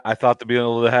on that. I thought to be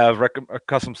able to have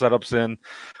custom setups in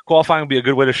qualifying would be a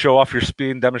good way to show off your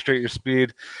speed and demonstrate your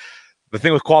speed. The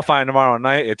thing with qualifying tomorrow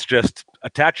night, it's just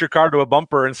attach your car to a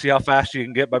bumper and see how fast you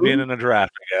can get by being in a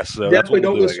draft, I guess. So Definitely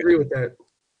don't disagree with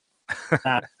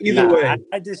that. Either way.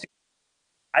 I disagree.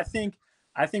 I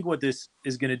think what this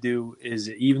is going to do is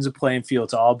it evens the playing field.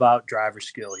 It's all about driver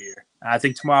skill here. And I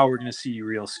think tomorrow we're going to see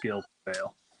real skill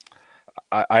prevail.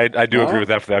 I do agree with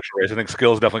that for the actual race. I think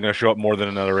skill is definitely going to show up more than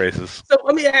in other races. So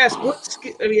let me ask,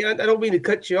 I don't mean to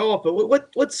cut you off, but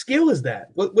what skill is that?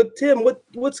 Tim,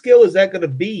 what skill is that going to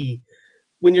be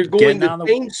when you're going the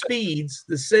same speeds,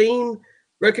 the same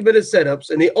recommended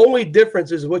setups, and the only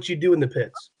difference is what you do in the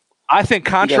pits? I think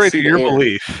contrary to your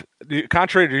belief,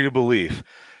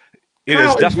 it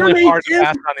is definitely hard to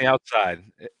pass on the outside.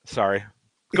 Sorry.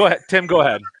 Go ahead. Tim, go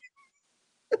ahead.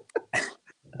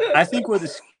 I think where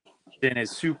the in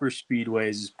is super speedways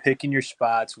is picking your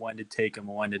spots, when to take them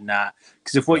and when to not.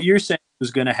 Because if what you're saying was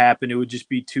going to happen, it would just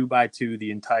be 2x2 the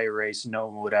entire race. No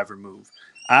one would ever move.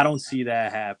 I don't see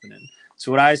that happening.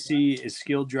 So what I see is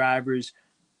skilled drivers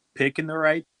picking the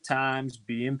right times,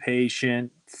 being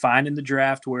patient, finding the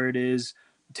draft where it is,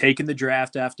 taking the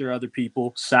draft after other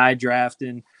people, side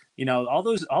drafting. You know, all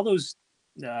those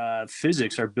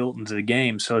physics are built into the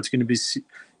game. So it's going to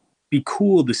be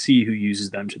cool to see who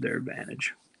uses them to their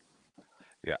advantage.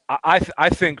 Yeah, I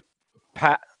think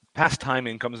past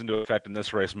timing comes into effect in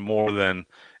this race more than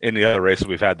any other races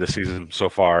we've had this season so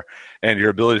far. And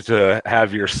your ability to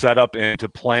have your setup and to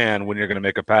plan when you're going to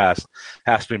make a pass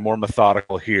has to be more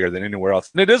methodical here than anywhere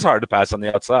else. And it is hard to pass on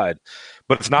the outside,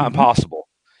 but it's not impossible.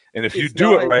 And if you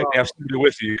do it right and you have somebody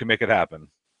with you, you can make it happen.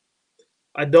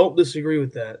 I don't disagree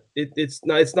with that.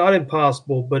 It's not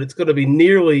impossible, but it's going to be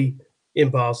nearly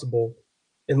impossible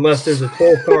unless there's a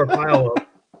 12-car pileup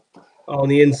on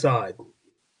the inside.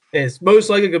 And it's most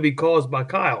likely going to be caused by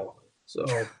Kyle. So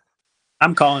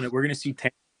I'm calling it. We're going to see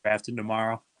Tanner drafted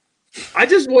tomorrow. I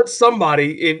just want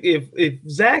somebody, if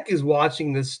Zach is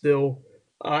watching this still,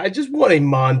 I just want a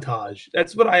montage.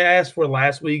 That's what I asked for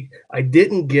last week. I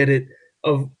didn't get it,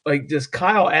 of like just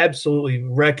Kyle absolutely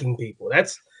wrecking people.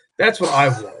 That's what I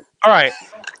want.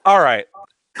 All right.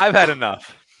 I've had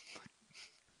enough.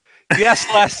 Yes,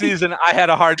 last season I had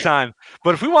a hard time.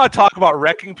 But if we want to talk about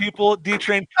wrecking people,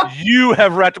 D-Train, you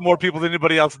have wrecked more people than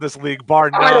anybody else in this league, bar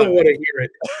none. I don't want to hear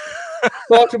it.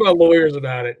 Talk to my lawyers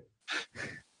about it.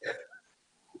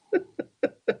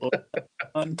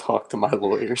 Talk to my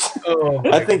lawyers. Oh,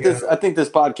 I think this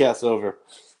podcast's over.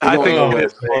 I think it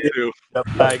is too.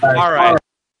 All right.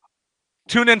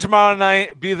 Tune in tomorrow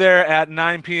night. Be there at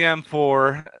 9 p.m.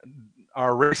 for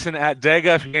our racing at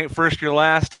Dega. If you ain't first, you're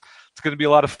last. It's going to be a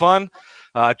lot of fun.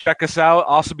 Check us out.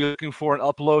 Also be looking for an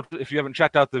upload if you haven't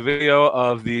checked out the video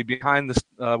of the behind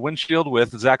the windshield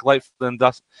with Zach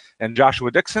Lightfield and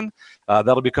Joshua Dixon.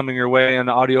 That'll be coming your way in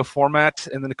audio format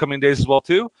in the coming days as well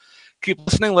too. Keep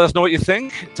listening. Let us know what you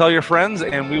think. Tell your friends,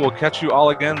 and we will catch you all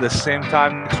again this same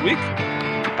time next week.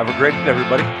 Have a great day,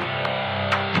 everybody.